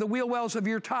 Underneath the wheel wells of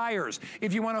your tires.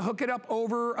 If you want to hook it up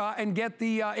over and get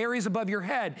the areas above your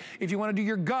head, if you want to do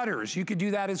your gutters, you could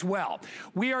do that as well.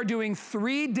 We are doing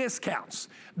 3 discounts.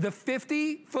 The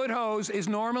 50-foot hose is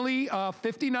normally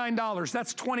 $59.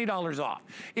 That's $20 off.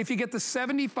 If you get the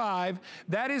 75,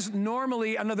 that is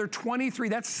normally another $23.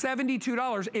 That's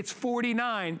 $72. It's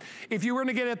 $49. If you were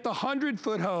to get it the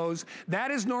 100-foot hose,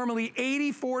 that is normally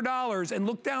 $84. And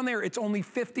look down there, it's only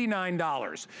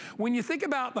 $59. When you think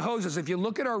about the hoses, if you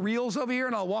look at our reels over here,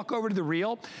 and I'll walk over to the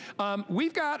reel,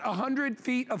 we've got 100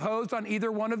 feet of hose on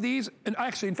either one of these. And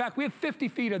actually, in fact, we have 50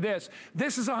 feet of this.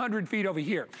 This is 100 feet over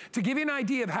here. To give you an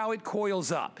idea of how it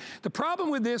coils up. The problem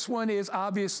with this one is,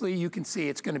 obviously, you can see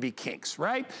it's going to be kinks,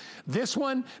 right? This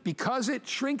one, because it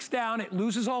shrinks down, it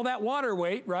loses all that water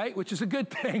weight, right? Which is a good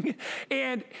thing.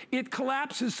 And it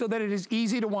collapses so that it is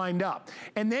easy to wind up.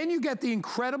 And then you get the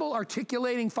incredible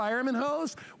articulating fireman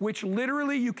hose, which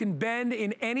literally you can bend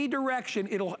in any direction.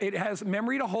 It has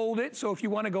memory to hold it. So if you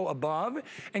want to go above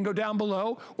and go down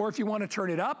below, or if you want to turn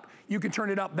it up, you can turn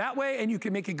it up that way and you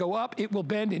can make it go up. It will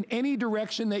bend in any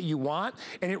direction that you want,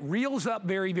 and it reels up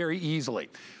very, very easily.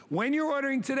 When you're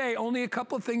ordering today, only a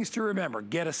couple of things to remember.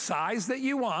 Get a size that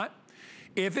you want.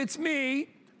 If it's me,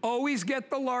 always get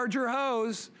the larger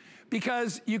hose,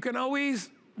 because you can always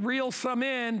reel some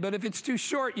in, but if it's too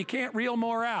short, you can't reel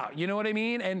more out. You know what I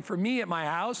mean? And for me at my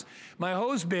house, my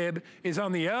hose bib is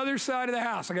on the other side of the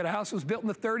house. I got a house that was built in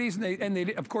the 30s, and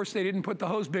they of course, they didn't put the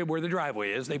hose bib where the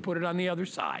driveway is. They put it on the other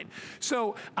side.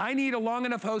 So I need a long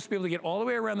enough hose to be able to get all the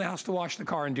way around the house to wash the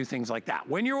car and do things like that.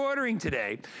 When you're ordering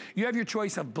today, you have your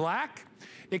choice of black,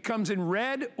 it comes in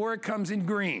red, or it comes in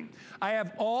green. I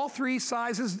have all 3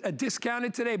 sizes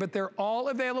discounted today, but they're all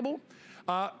available.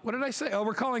 What did I say? Oh,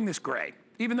 we're calling this gray.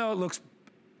 Even though it looks,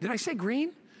 did I say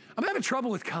green? I'm having trouble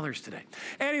with colors today.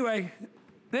 Anyway,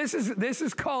 this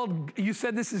is called, you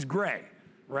said this is gray,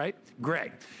 right?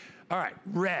 Gray. All right,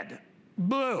 red,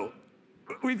 blue.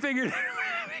 We figured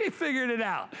it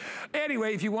out.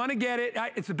 Anyway, if you want to get it,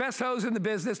 it's the best hose in the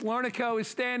business. Lorna Coe is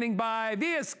standing by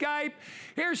via Skype.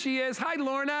 Here she is. Hi,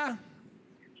 Lorna.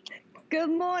 Good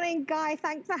morning, Guy.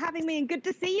 Thanks for having me, and good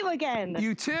to see you again.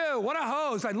 You too. What a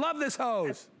hose. I love this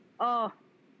hose. Oh,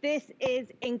 this is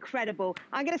incredible.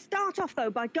 I'm going to start off,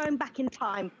 though, by going back in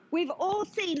time. We've all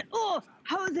seen,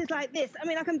 hoses like this. I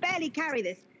mean, I can barely carry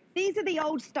this. These are the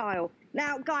old style.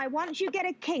 Now, Guy, once you get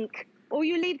a kink, or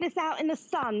you leave this out in the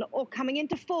sun, or coming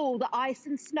into fall, the ice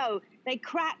and snow, they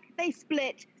crack, they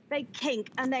split, they kink,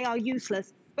 and they are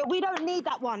useless. But we don't need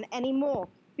that one anymore,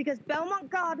 because Belmont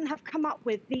Garden have come up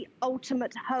with the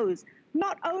ultimate hose.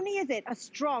 Not only is it a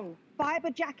strong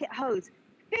fiber jacket hose,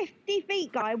 50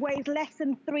 feet, Guy, weighs less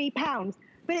than 3 pounds,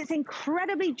 but it's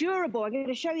incredibly durable. I'm going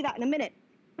to show you that in a minute.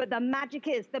 But the magic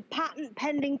is the patent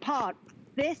pending part.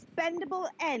 This bendable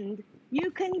end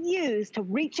you can use to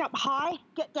reach up high,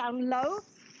 get down low.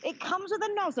 It comes with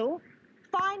a nozzle,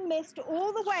 fine mist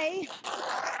all the way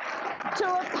to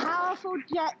a powerful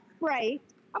jet spray.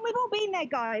 And we've all been there,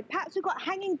 Guy. Perhaps we've got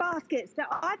hanging baskets that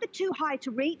are either too high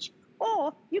to reach,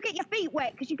 or you get your feet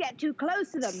wet because you get too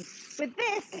close to them. With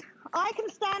this, I can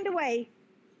stand away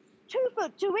 2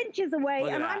 foot 2 inches away,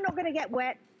 and I'm not going to get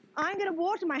wet. I'm going to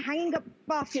water my hanging up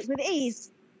baskets with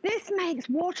ease. This makes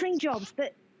watering jobs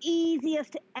the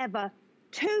easiest ever.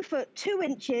 2 foot 2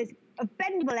 inches of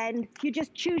bendable end. You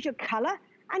just choose your color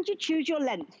and you choose your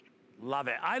length. Love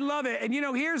it. I love it. And you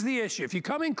know, here's the issue. If you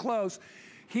come in close,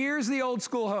 here's the old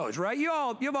school hose, right?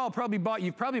 You've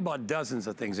probably bought dozens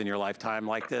of things in your lifetime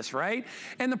like this, right?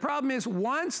 And the problem is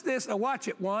once this, watch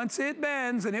it, once it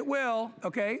bends, and it will,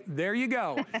 okay, there you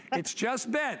go. It's just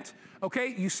bent,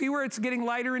 okay? You see where it's getting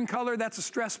lighter in color? That's a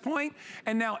stress point.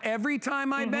 And now every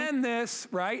time I bend this,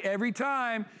 right, every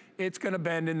time, it's going to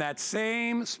bend in that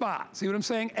same spot. See what I'm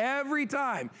saying? Every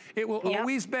time, it will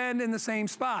always bend in the same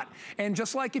spot. And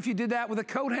just like if you did that with a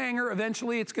coat hanger,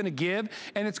 eventually it's going to give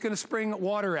and it's going to spring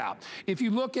water out. If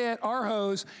you look at our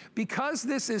hose, because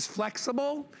this is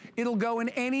flexible, it'll go in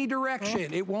any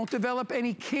direction. It won't develop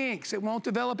any kinks. It won't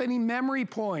develop any memory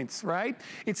points, right?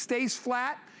 It stays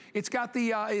flat. It's got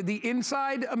the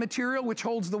inside material, which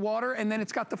holds the water, and then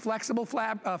it's got the flexible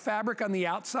fabric on the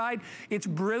outside. It's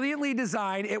brilliantly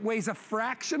designed. It weighs a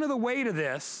fraction of the weight of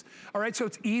this, all right? So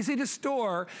it's easy to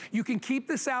store. You can keep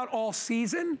this out all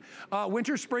season,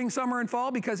 winter, spring, summer, and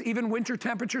fall, because even winter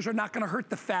temperatures are not gonna hurt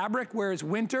the fabric, whereas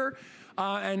winter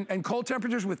and cold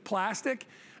temperatures with plastic,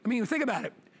 I mean, think about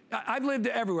it. I've lived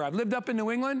everywhere. I've lived up in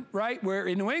New England, right? Where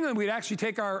in New England, we'd actually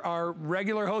take our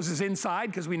regular hoses inside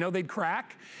because we know they'd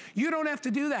crack. You don't have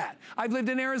to do that. I've lived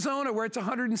in Arizona where it's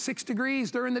 106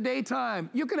 degrees during the daytime.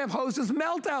 You can have hoses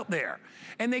melt out there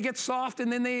and they get soft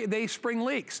and then they spring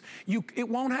leaks. It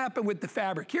won't happen with the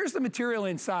fabric. Here's the material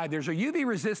inside. There's a UV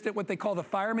resistant, what they call the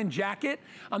fireman jacket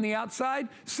on the outside,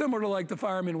 similar to like the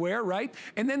firemen wear, right?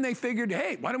 And then they figured,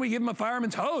 hey, why don't we give them a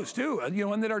fireman's hose too? You know,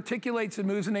 one that articulates and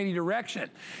moves in any direction.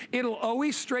 It'll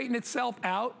always straighten itself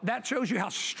out. That shows you how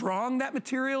strong that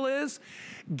material is.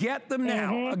 Get them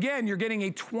now. Again, you're getting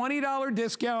a $20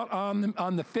 discount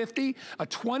on the 50, a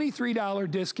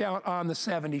 $23 discount on the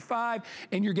 75,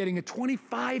 and you're getting a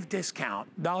 $25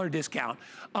 discount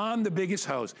on the biggest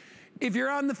hose. If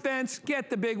you're on the fence, get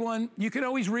the big one. You can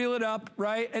always reel it up,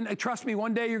 right? And trust me,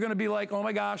 one day you're gonna be like, oh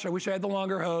my gosh, I wish I had the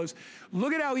longer hose.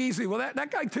 Look at how easy, well,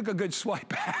 that guy took a good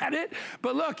swipe at it,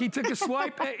 but look, he took a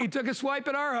swipe, he took a swipe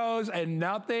at our hose and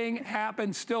nothing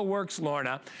happened, still works,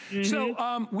 Lorna.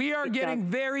 So we are getting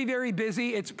very, very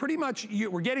busy. It's pretty much,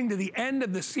 we're getting to the end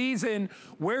of the season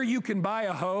where you can buy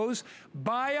a hose.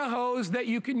 Buy a hose that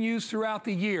you can use throughout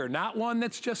the year, not one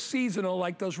that's just seasonal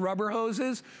like those rubber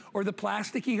hoses or the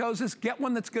plasticky hoses. Get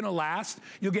one that's gonna last.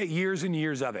 You'll get years and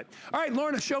years of it. All right,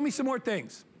 Lorna, show me some more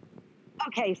things.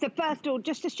 Okay, so first of all,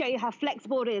 just to show you how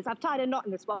flexible it is, I've tied a knot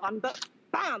in this one, but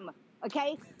bam,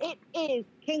 okay? It is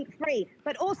kink-free.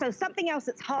 But also, something else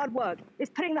that's hard work is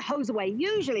putting the hose away,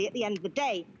 usually at the end of the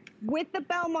day. With the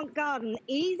Belmont Garden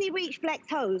Easy Reach Flex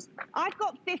hose, I've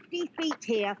got 50 feet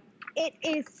here. It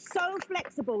is so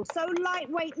flexible, so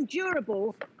lightweight and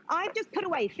durable. I've just put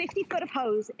away 50 foot of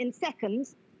hose in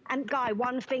seconds, and Guy,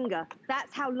 one finger.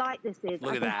 That's how light this is.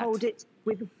 Look I at can that. hold it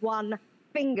with one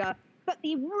finger. But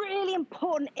the really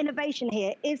important innovation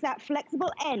here is that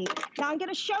flexible end. Now I'm going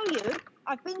to show you,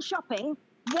 I've been shopping,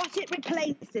 what it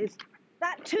replaces.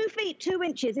 That 2 feet 2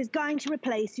 inches is going to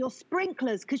replace your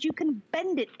sprinklers because you can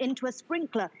bend it into a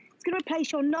sprinkler. It's going to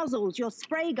replace your nozzles, your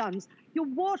spray guns, your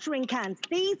watering cans.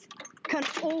 These can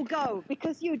all go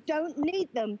because you don't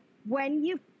need them when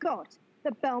you've got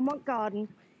the Belmont Garden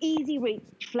Easy Reach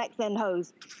Flex End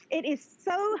hose. It is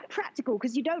so practical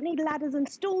because you don't need ladders and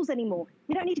stools anymore.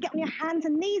 You don't need to get on your hands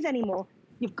and knees anymore.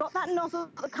 You've got that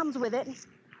nozzle that comes with it.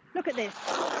 Look at this.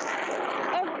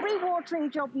 Every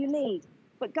watering job you need.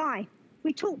 But Guy,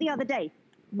 we talked the other day,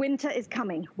 winter is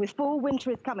coming. With fall, winter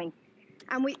is coming.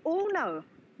 And we all know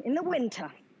in the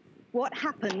winter what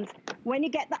happens when you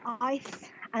get the ice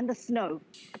and the snow.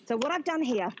 So what I've done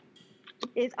here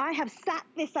is I have sat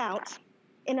this out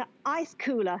in an ice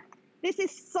cooler. This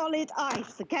is solid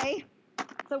ice, okay?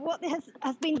 So what this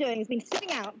has been doing has been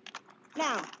sitting out.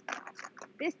 Now,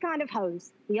 this kind of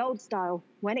hose, the old style,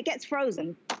 when it gets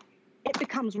frozen, it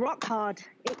becomes rock hard,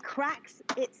 it cracks,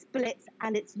 it splits,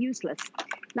 and it's useless.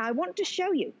 Now, I want to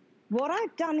show you what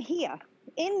I've done here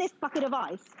in this bucket of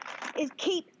ice is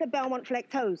keep the Belmont Flex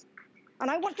hose. And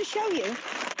I want to show you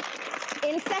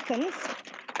in seconds,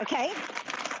 okay?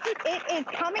 It is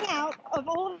coming out of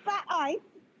all that ice.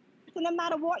 So no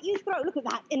matter what you throw, look at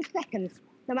that, in seconds,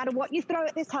 no matter what you throw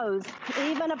at this hose,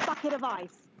 even a bucket of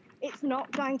ice, it's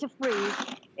not going to freeze.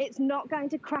 It's not going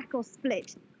to crack or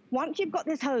split. Once you've got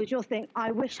this hose, you'll think,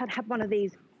 I wish I'd had one of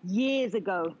these years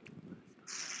ago.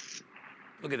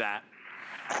 Look at that.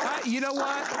 You know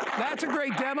what? That's a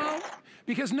great demo.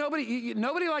 Because nobody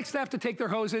likes to have to take their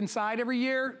hose inside every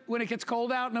year when it gets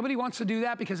cold out. Nobody wants to do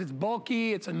that because it's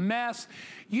bulky, it's a mess.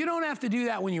 You don't have to do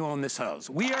that when you own this hose.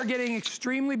 We are getting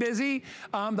extremely busy.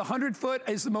 The 100 foot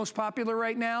is the most popular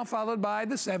right now, followed by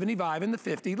the 75 and the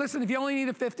 50. Listen, if you only need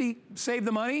a 50, save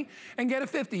the money and get a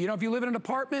 50. You know, if you live in an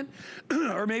apartment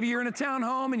or maybe you're in a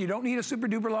townhome and you don't need a super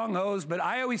duper long hose, but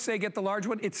I always say get the large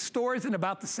one. It stores in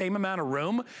about the same amount of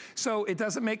room. So it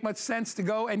doesn't make much sense to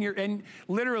go and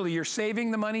literally you're saving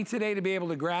the money today to be able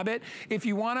to grab it. If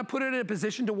you want to put it in a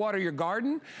position to water your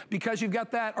garden, because you've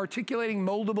got that articulating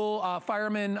moldable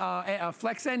fireman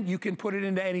flex end, you can put it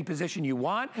into any position you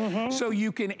want. So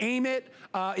you can aim it.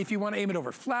 If you want to aim it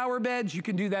over flower beds, you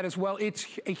can do that as well. It's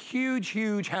a huge,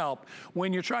 huge help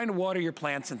when you're trying to water your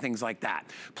plants and things like that.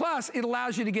 Plus, it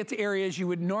allows you to get to areas you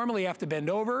would normally have to bend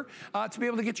over to be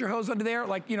able to get your hose under there,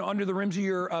 like, you know, under the rims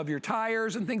of your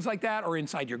tires and things like that, or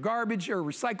inside your garbage or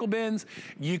recycle bins.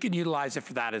 You can utilize it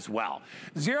for that as well.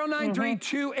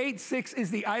 093286 is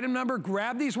the item number.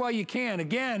 Grab these while you can.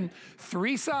 Again,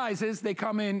 3 sizes. They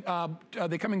come in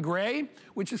gray,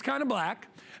 which is kind of black.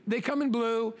 They come in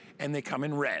blue, and they come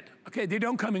in red. Okay, they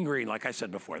don't come in green, like I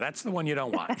said before. That's the one you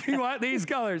don't want. You want these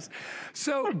colors.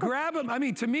 So grab them. I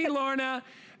mean, to me, Lorna,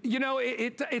 you know,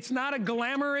 it's not a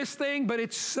glamorous thing, but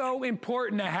it's so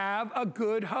important to have a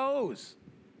good hose.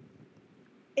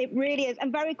 It really is.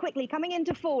 And very quickly, coming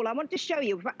into fall, I want to show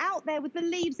you, if we're out there with the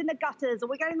leaves in the gutters or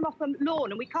we're getting them off the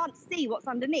lawn and we can't see what's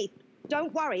underneath,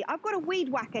 don't worry. I've got a weed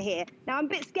whacker here. Now, I'm a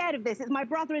bit scared of this. It's my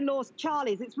brother-in-law's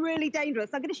Charlie's. It's really dangerous.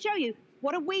 I'm going to show you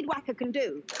what a weed whacker can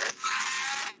do.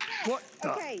 What?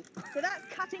 Okay, so that's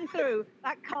cutting through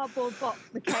that cardboard box,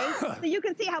 okay? So you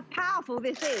can see how powerful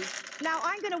this is. Now,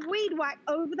 I'm going to weed whack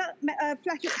over the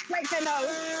flex and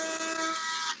nose.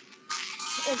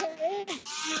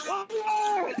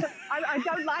 I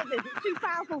don't like this. It's too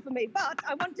powerful for me. But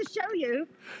I want to show you.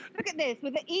 Look at this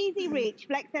with the easy reach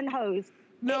flex and hose.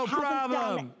 No problem. problem.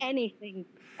 Hasn't done anything.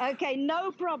 Okay,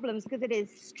 no problems because it is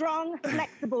strong,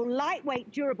 flexible, lightweight,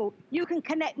 durable. You can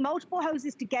connect multiple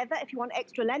hoses together if you want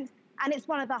extra length, and it's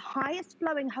one of the highest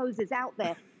flowing hoses out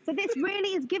there. So this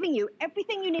really is giving you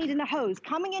everything you need in a hose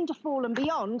coming into fall and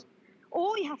beyond.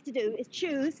 All you have to do is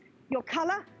choose your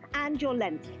color and your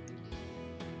length.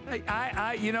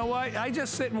 You know what? I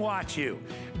just sit and watch you.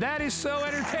 That is so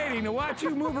entertaining to watch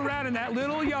you move around in that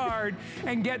little yard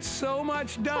and get so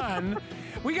much done.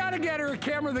 We got to get her a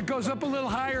camera that goes up a little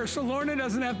higher so Lorna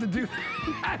doesn't have to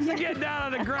get down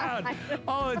on the ground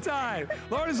all the time.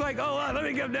 Lorna's like, oh, let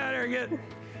me get down there and get.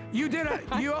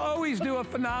 You always do a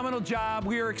phenomenal job.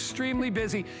 We are extremely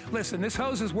busy. Listen, this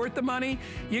hose is worth the money.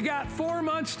 You got 4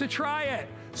 months to try it.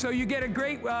 So you get a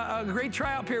great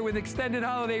tryout period with extended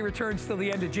holiday returns till the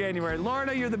end of January.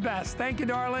 Lorna, you're the best. Thank you,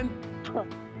 darling.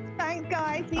 Thanks,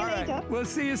 guys. See you later. Right, we'll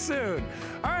see you soon.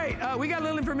 All right, we got a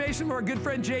little information from our good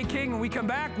friend Jay King. When we come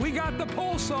back, we got the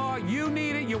pole saw. You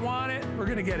need it, you want it. We're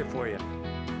gonna get it for you.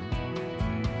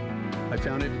 I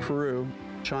found it in Peru,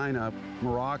 China,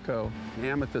 Morocco, an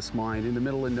amethyst mine in the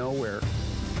middle of nowhere.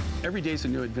 Every day's a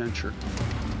new adventure.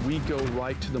 We go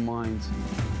right to the mines.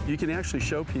 You can actually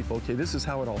show people, okay, this is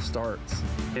how it all starts.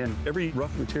 And every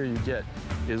rough material you get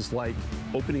is like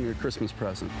opening a Christmas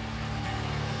present.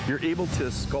 You're able to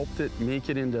sculpt it, make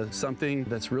it into something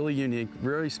that's really unique,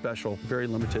 very special, very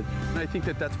limited. And I think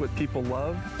that that's what people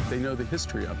love. They know the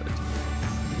history of it.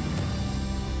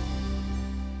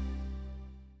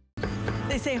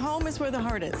 They say home is where the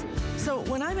heart is. So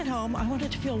when I'm at home, I want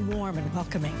it to feel warm and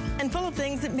welcoming and full of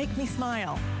things that make me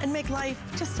smile and make life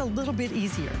just a little bit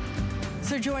easier.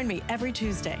 So join me every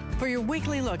Tuesday for your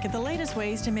weekly look at the latest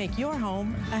ways to make your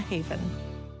home a haven.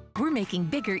 We're making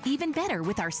bigger even better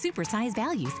with our supersize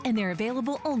values, and they're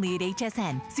available only at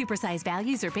HSN. Supersize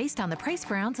values are based on the price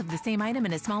per ounce of the same item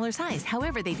in a smaller size.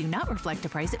 However, they do not reflect a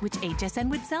price at which HSN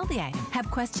would sell the item.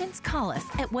 Have questions? Call us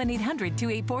at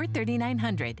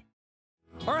 1-800-284-3900.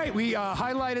 All right, we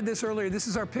highlighted this earlier. This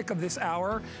is our pick of this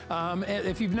hour.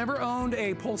 If you've never owned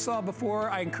a pole saw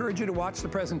before, I encourage you to watch the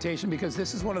presentation because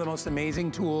this is one of the most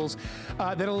amazing tools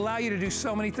that'll allow you to do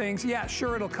so many things. Yeah,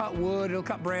 sure, it'll cut wood, it'll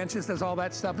cut branches, does all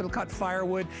that stuff. It'll cut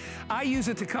firewood. I use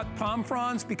it to cut palm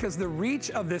fronds because the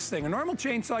reach of this thing, a normal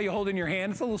chainsaw you hold in your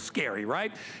hand, it's a little scary,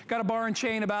 right? Got a bar and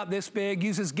chain about this big,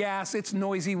 uses gas, it's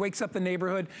noisy, wakes up the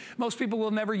neighborhood. Most people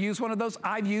will never use one of those.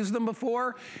 I've used them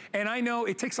before, and I know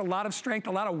it takes a lot of strength,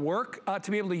 a lot of work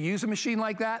to be able to use a machine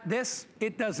like that. This,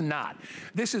 it does not.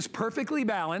 This is perfectly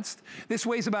balanced. This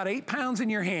weighs about 8 pounds in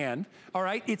your hand, all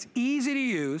right? It's easy to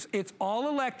use. It's all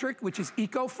electric, which is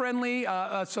eco-friendly,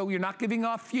 so you're not giving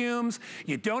off fumes.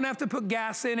 You don't have to put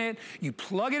gas in it. You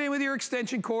plug it in with your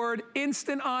extension cord,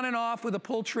 instant on and off with a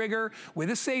pull trigger, with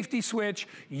a safety switch.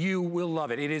 You will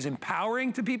love it. It is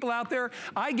empowering to people out there.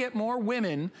 I get more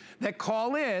women that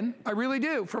call in, I really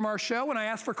do, from our show. When I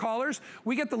ask for callers,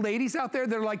 we get the ladies out there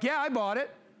that are like, yeah, I bought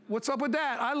it. What's up with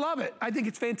that? I love it. I think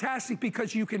it's fantastic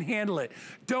because you can handle it.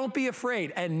 Don't be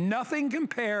afraid. And nothing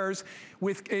compares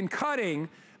in cutting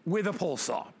with a pole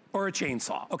saw or a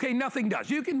chainsaw, okay? Nothing does.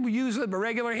 You can use a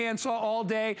regular handsaw all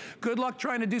day. Good luck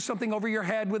trying to do something over your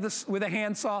head with a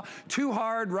handsaw. Too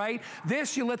hard, right?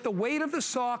 This, you let the weight of the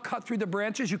saw cut through the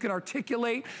branches. You can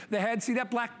articulate the head. See that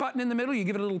black button in the middle? You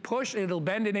give it a little push, and it'll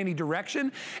bend in any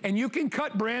direction. And you can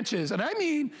cut branches, and I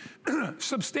mean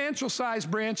substantial size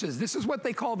branches. This is what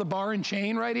they call the bar and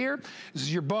chain right here. This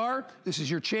is your bar. This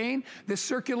is your chain. This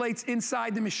circulates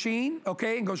inside the machine,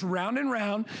 okay, and goes round and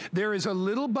round. There is a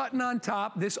little button on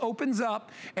top. This opens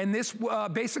up, and this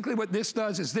basically what this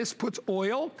does is this puts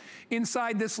oil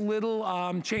inside this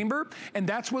little chamber, and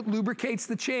that's what lubricates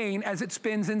the chain as it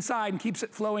spins inside and keeps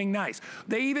it flowing nice.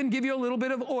 They even give you a little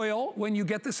bit of oil when you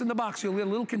get this in the box. You'll get a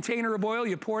little container of oil,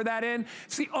 you pour that in.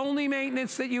 It's the only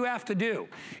maintenance that you have to do.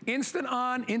 Instant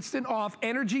on, instant off,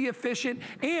 energy efficient,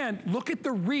 and look at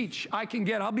the reach I can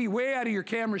get. I'll be way out of your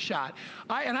camera shot.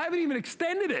 And I haven't even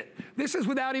extended it. This is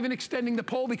without even extending the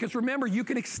pole, because remember, you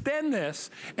can extend this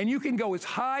and you can go as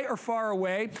high or far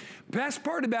away. Best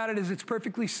part about it is it's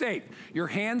perfectly safe. Your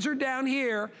hands are down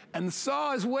here, and the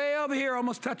saw is way over here,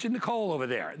 almost touching Nicole over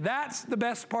there. That's the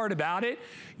best part about it.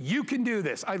 You can do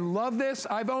this. I love this.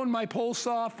 I've owned my pole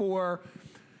saw for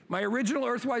my original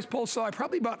Earthwise pole saw I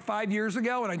probably bought 5 years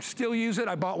ago, and I still use it.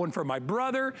 I bought one for my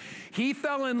brother. He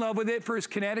fell in love with it for his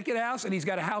Connecticut house, and he's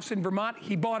got a house in Vermont.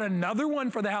 He bought another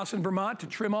one for the house in Vermont to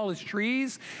trim all his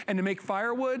trees and to make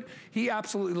firewood. He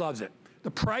absolutely loves it.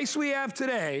 The price we have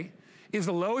today is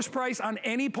the lowest price on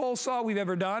any pole saw we've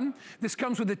ever done. This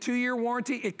comes with a 2-year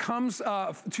warranty. It comes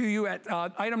to you at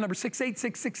item number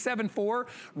 686674.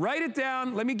 Write it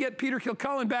down. Let me get Peter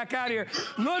Kilcullen back out here.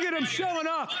 Look at him showing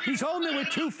off. He's holding it with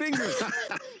 2 fingers.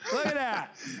 Look at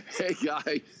that. Hey,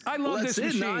 guy. I love this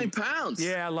machine. 9 pounds.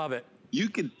 Yeah, I love it. You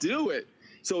can do it.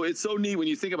 So it's so neat when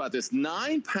you think about this.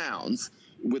 9 pounds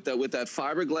with that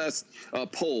fiberglass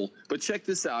pole. But check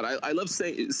this out. I love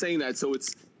saying that. So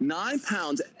it's 9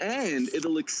 pounds, and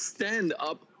it'll extend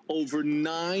up over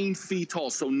 9 feet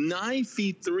tall. So 9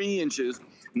 feet 3 inches,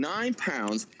 9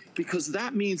 pounds, because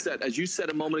that means that, as you said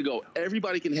a moment ago,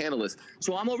 everybody can handle this.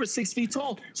 So I'm over 6 feet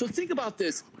tall. So think about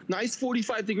this. Nice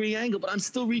 45-degree angle, but I'm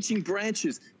still reaching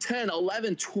branches 10,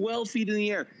 11, 12 feet in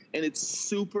the air, and it's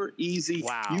super easy.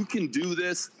 Wow. You can do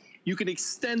this. You can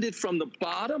extend it from the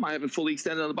bottom. I haven't fully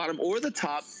extended on the bottom, or the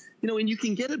top, and you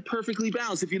can get it perfectly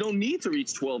balanced. If you don't need to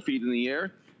reach 12 feet in the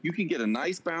air, you can get a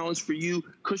nice balance for you,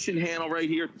 cushion handle right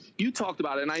here. You talked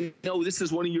about it, and I know this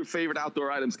is one of your favorite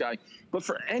outdoor items, Guy. But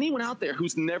for anyone out there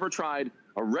who's never tried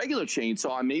a regular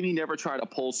chainsaw and maybe never tried a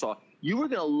pole saw, you are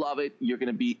going to love it. You're going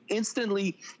to be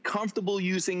instantly comfortable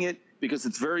using it because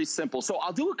it's very simple. So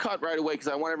I'll do a cut right away because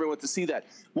I want everyone to see that.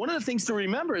 One of the things to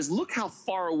remember is look how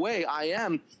far away I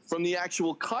am from the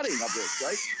actual cutting of this,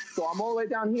 right? So I'm all the way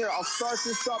down here. I'll start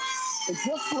this up and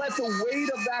just let the weight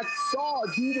of that saw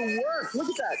do the work. Look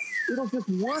at that. It'll just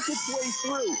work its way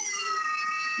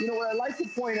through. What I like to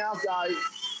point out, guys,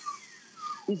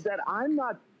 is that I'm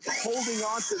not holding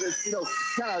on to this,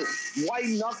 kind of white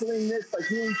knuckling this, like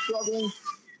really struggling.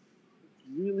 It's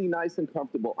really nice and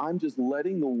comfortable. I'm just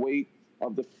letting the weight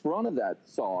of the front of that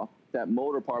saw, that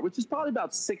motor part, which is probably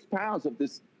about 6 pounds of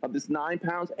this 9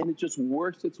 pounds, and it just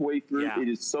works its way through. Yeah. It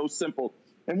is so simple.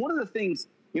 And one of the things,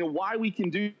 why we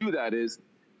can do that is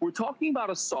we're talking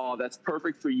about a saw that's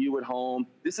perfect for you at home.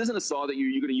 This isn't a saw that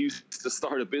you're going to use to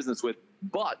start a business with,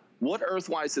 but what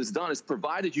Earthwise has done is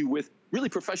provided you with really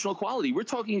professional quality. We're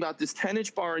talking about this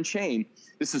 10-inch bar and chain.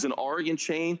 This is an Oregon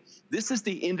chain. This is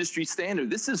the industry standard.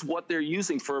 This is what they're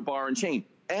using for a bar and chain.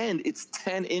 And it's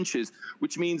 10 inches,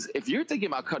 which means if you're thinking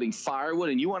about cutting firewood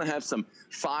and you want to have some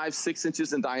 5, 6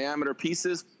 inches in diameter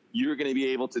pieces, you're going to be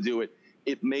able to do it.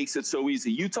 It makes it so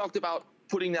easy. You talked about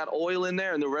putting that oil in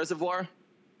there in the reservoir.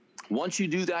 Once you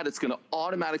do that, it's going to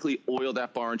automatically oil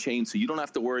that bar and chain, so you don't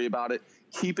have to worry about it.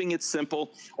 Keeping it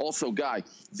simple. Also, Guy,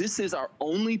 this is our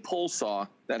only pole saw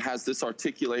that has this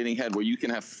articulating head where you can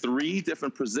have 3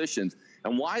 different positions.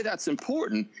 And why that's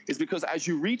important is because as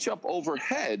you reach up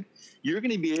overhead, you're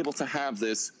going to be able to have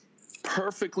this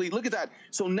perfectly. Look at that.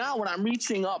 So now when I'm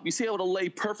reaching up, you see how it'll lay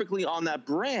perfectly on that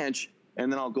branch, and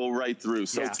then I'll go right through.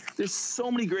 So there's so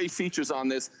many great features on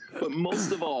this, but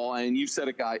most of all, and you've said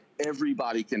it, Guy,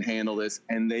 everybody can handle this,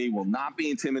 and they will not be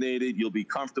intimidated. You'll be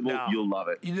comfortable. No. You'll love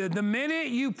it. The minute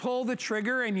you pull the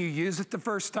trigger and you use it the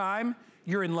first time,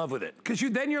 you're in love with it. Because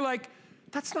then you're like,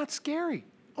 that's not scary.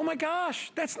 Oh my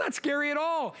gosh, that's not scary at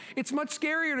all. It's much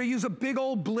scarier to use a big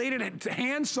old bladed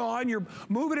hand saw and you're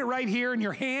moving it right here and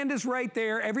your hand is right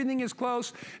there. Everything is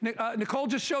close. Nicole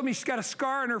just showed me she's got a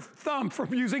scar on her thumb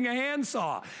from using a hand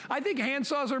saw. I think hand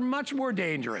saws are much more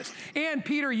dangerous. And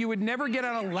Peter, you would never get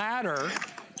on a ladder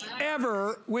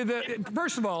ever with a,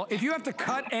 first of all, if you have to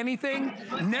cut anything,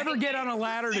 never get on a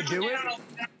ladder to do it.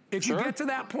 If you get to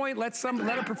that point, let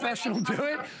a professional do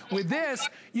it. With this,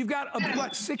 you've got,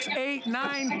 what, 6, 8,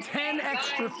 9, 10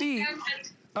 extra feet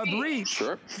of reach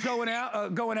going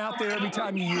out there every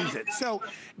time you use it. So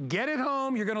get it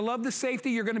home. You're going to love the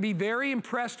safety. You're going to be very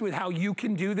impressed with how you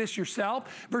can do this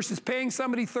yourself versus paying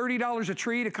somebody $30 a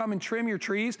tree to come and trim your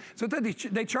trees. So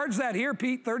they charge that here,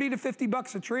 Pete, 30 to 50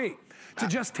 bucks a tree to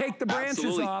just take the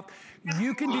branches off.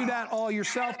 You can do that all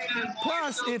yourself.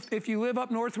 Plus, if you live up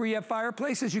north where you have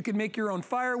fireplaces, you can make your own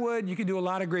firewood. You can do a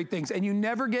lot of great things, and you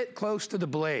never get close to the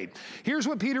blade. Here's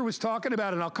what Peter was talking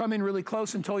about, and I'll come in really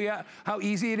close and tell you how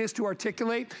easy it is to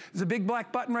articulate. There's a big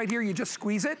black button right here. You just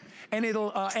squeeze it, and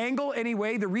it'll angle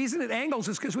anyway. The reason it angles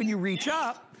is because when you reach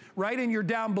up, right, and you're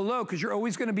down below, because you're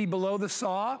always going to be below the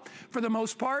saw for the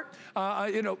most part.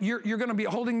 You're going to be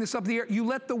holding this up in the air. You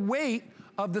let the weight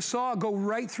of the saw go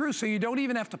right through, so you don't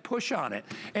even have to push on it.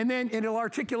 And then it'll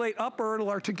articulate up or it'll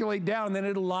articulate down, and then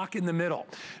it'll lock in the middle.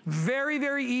 Very,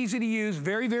 very easy to use,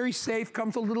 very, very safe.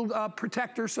 Comes with a little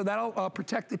protector, so that'll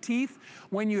protect the teeth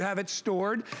when you have it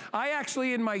stored. I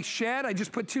actually, in my shed, I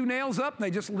just put 2 nails up and I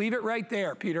just leave it right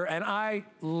there, Peter, and I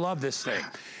love this thing.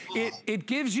 It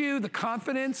gives you the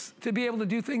confidence to be able to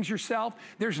do things yourself.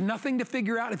 There's nothing to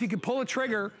figure out. If you can pull a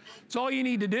trigger, it's all you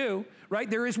need to do, right?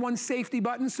 There is one safety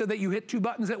button so that you hit 2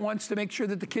 buttons at once to make sure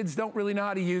that the kids don't really know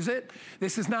how to use it.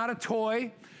 This is not a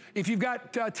toy. If you've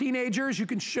got teenagers, you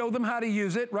can show them how to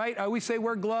use it, right? I always say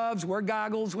wear gloves, wear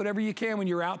goggles, whatever you can when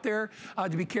you're out there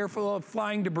to be careful of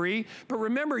flying debris. But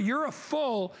remember, you're a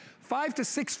full 5 to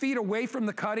 6 feet away from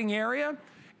the cutting area,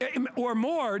 or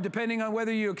more, depending on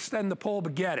whether you extend the pole to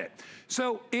get it.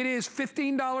 So it is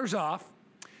 $15 off.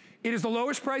 It is the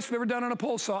lowest price we've ever done on a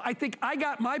pole saw. I think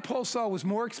my pole saw was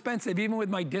more expensive even with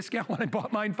my discount when I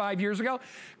bought mine 5 years ago,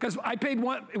 because I paid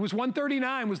it was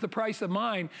 $139 was the price of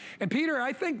mine. And Peter,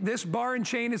 I think this bar and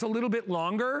chain is a little bit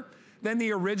longer than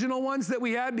the original ones that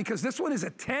we had, because this one is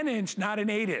a 10-inch, not an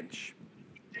 8-inch.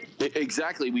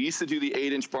 Exactly. We used to do the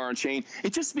 8-inch bar and chain.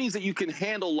 It just means that you can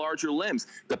handle larger limbs.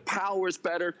 The power is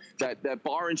better. That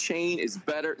bar and chain is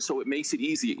better, so it makes it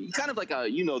easy. Kind of like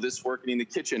this working in the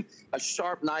kitchen. A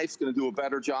sharp knife's going to do a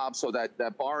better job, so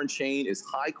that bar and chain is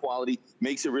high quality,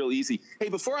 makes it real easy. Hey,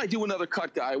 before I do another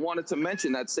cut, guy, I wanted to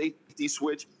mention that safety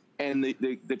switch and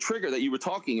the trigger that you were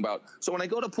talking about. So when I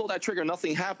go to pull that trigger,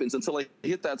 nothing happens until I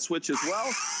hit that switch as well,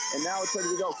 and now it's ready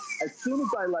to go. As soon as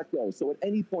I let go, so at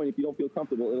any point, if you don't feel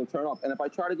comfortable, it'll turn off. And if I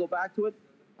try to go back to it,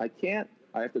 I can't.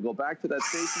 I have to go back to that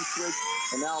safety switch,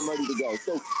 and now I'm ready to go.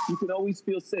 So you can always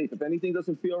feel safe. If anything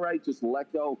doesn't feel right, just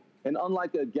let go. And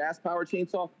unlike a gas-powered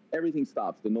chainsaw, everything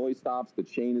stops. The noise stops. The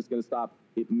chain is going to stop.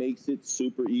 It makes it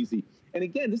super easy. And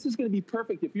again, this is going to be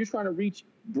perfect if you're trying to reach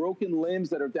broken limbs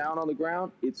that are down on the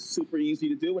ground. It's super easy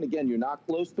to do. And again, you're not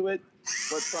close to it.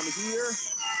 But from here,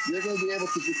 you're going to be able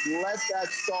to just let that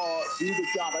saw do the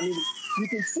job. I mean, you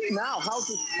can see now how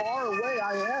far away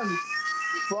I am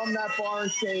from that bar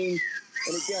and chain.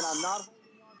 And again, I'm not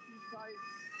holding on too tight.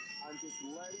 I'm just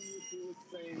letting it do its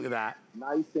thing. Look at that.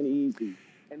 Nice and easy.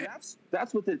 And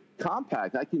that's with the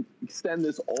compact. I can extend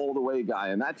this all the way, guy,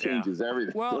 and that changes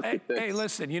everything. Well, hey,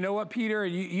 listen, you know what, Peter?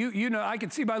 You know, I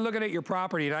can see by looking at your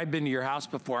property, and I've been to your house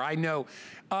before. I know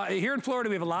here in Florida,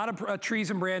 we have a lot of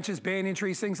trees and branches, banyan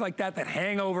trees, things like that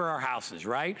hang over our houses,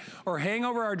 right? Or hang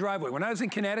over our driveway. When I was in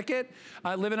Connecticut,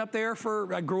 living up there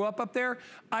I grew up up there,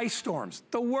 ice storms,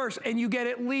 the worst. And you get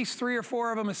at least 3 or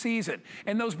 4 of them a season.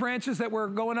 And those branches that were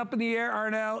going up in the air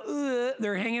are now,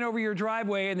 they're hanging over your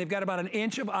driveway, and they've got about an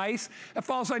inch of ice. It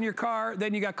falls on your car,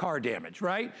 then you got car damage,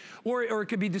 right? Or it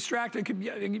could be distracted. It could be,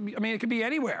 it could be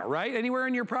anywhere, right? Anywhere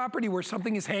in your property where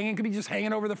something is hanging. It could be just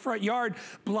hanging over the front yard,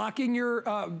 blocking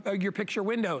your picture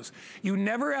windows. You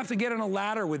never have to get on a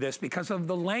ladder with this because of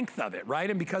the length of it, right?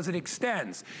 And because it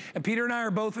extends. And Peter and I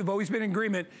have always been in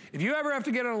agreement. If you ever have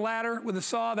to get on a ladder with a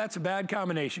saw, that's a bad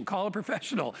combination. Call a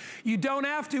professional. You don't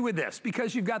have to with this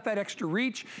because you've got that extra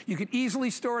reach. You can easily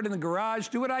store it in the garage.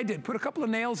 Do what I did. Put a couple of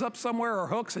nails up somewhere or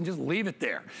hooks and just leave it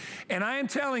there. And I am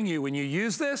telling you, when you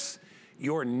use this,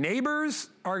 your neighbors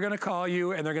are gonna call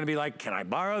you and they're gonna be like, can I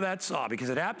borrow that saw? Because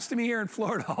it happens to me here in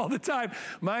Florida all the time.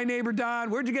 My neighbor,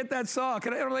 Don, where'd you get that saw?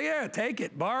 I'm like, yeah, take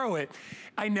it, borrow it.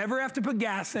 I never have to put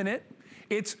gas in it.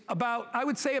 It's about, I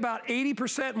would say about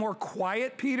 80% more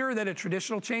quiet, Peter, than a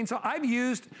traditional chainsaw. I've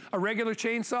used a regular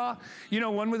chainsaw,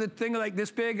 one with a thing like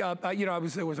this big.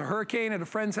 There was a hurricane at a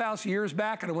friend's house years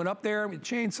back, and I went up there with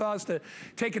chainsaws to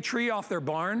take a tree off their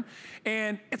barn.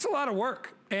 And it's a lot of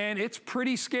work. And it's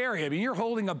pretty scary. I mean, you're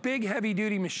holding a big,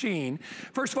 heavy-duty machine.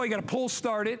 First of all, you got to pull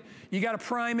start it. You got to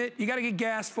prime it. You got to get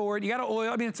gas for it. You got to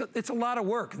oil. I mean, it's a lot of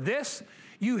work. This,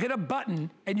 you hit a button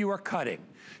and you are cutting.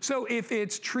 So if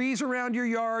it's trees around your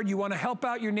yard, you want to help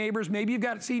out your neighbors, maybe you've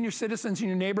got senior citizens in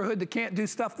your neighborhood that can't do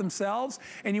stuff themselves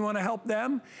and you want to help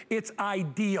them, it's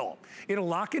ideal. It'll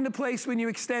lock into place when you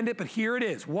extend it, but here it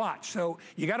is. Watch. So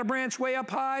you got a branch way up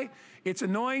high. It's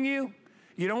annoying you.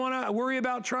 You don't want to worry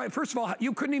about first of all,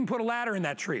 you couldn't even put a ladder in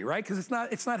that tree, right? Because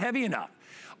it's not heavy enough.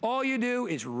 All you do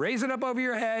is raise it up over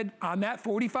your head on that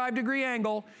 45-degree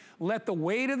angle, let the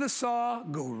weight of the saw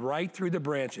go right through the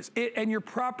branches. And your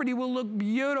property will look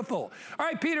beautiful. All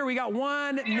right, Peter, we got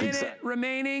 1 minute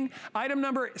remaining. Item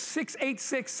number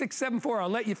 686674. I'll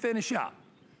let you finish up.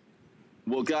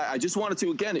 Well, Guy, I just wanted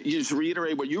to, again, just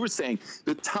reiterate what you were saying.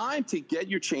 The time to get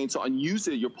your chainsaw and use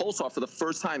it, your pole saw for the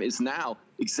first time is now,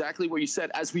 exactly what you said.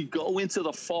 As we go into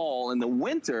the fall and the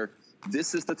winter,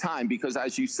 this is the time, because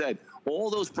as you said,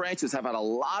 all those branches have had a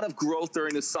lot of growth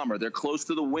during the summer. They're close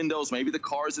to the windows, maybe the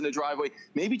car's in the driveway,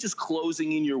 maybe just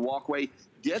closing in your walkway.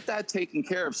 Get that taken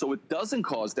care of so it doesn't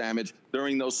cause damage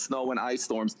during those snow and ice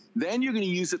storms. Then you're going to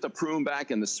use it to prune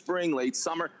back in the spring, late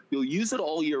summer. You'll use it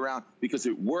all year round because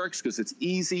it works, because it's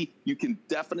easy. You can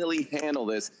definitely handle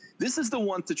this. This is the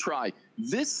one to try.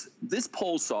 This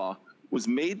pole saw was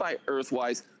made by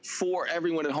Earthwise for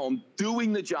everyone at home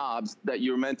doing the jobs that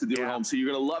you're meant to do at home. So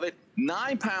you're going to love it.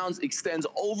 9 pounds, extends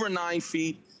over 9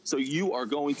 feet. So you are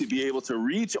going to be able to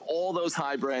reach all those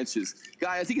high branches.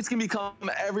 Guy, I think it's going to become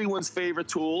everyone's favorite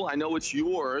tool. I know it's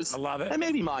yours. I love it. And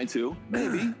maybe mine too.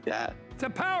 Maybe, yeah. It's a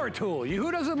power tool.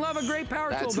 Who doesn't love a great power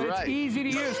tool? But it's easy to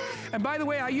use. And by the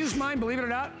way, I use mine, believe it or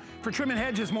not, for trimming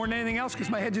hedges more than anything else,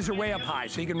 because my hedges are way up high,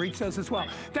 so you can reach those as well.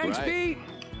 Thanks, Pete.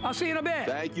 I'll see you in a bit.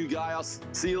 Thank you, Guy. I'll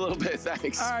see you a little bit.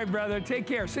 Thanks. All right, brother. Take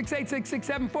care.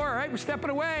 686-674. All right, we're stepping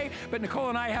away. But Nicole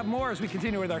and I have more as we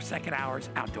continue with our second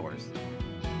hours outdoors.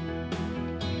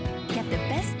 Get the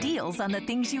best deals on the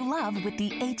things you love with the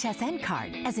HSN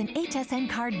card. As an HSN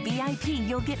card VIP,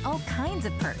 you'll get all kinds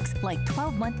of perks, like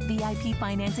 12-month VIP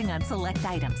financing on select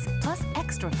items, plus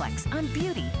extra flex on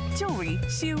beauty, jewelry,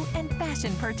 shoe, and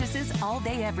fashion purchases all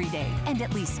day, every day. And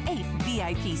at least 8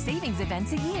 VIP savings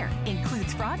events a year.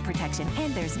 Includes fraud protection,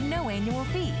 and there's no annual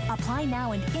fee. Apply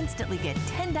now and instantly get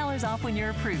 $10 off when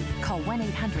you're approved. Call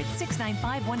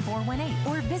 1-800-695-1418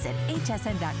 or visit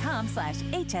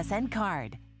hsn.com/HSN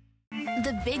card.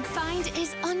 The big find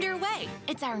is underway.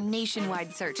 It's our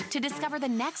nationwide search to discover the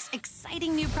next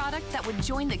exciting new product that would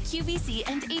join the QVC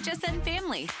and HSN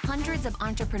family. Hundreds of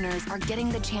entrepreneurs are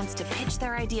getting the chance to pitch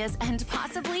their ideas and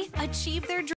possibly achieve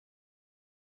their dreams.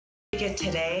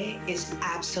 Today is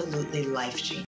absolutely life-changing.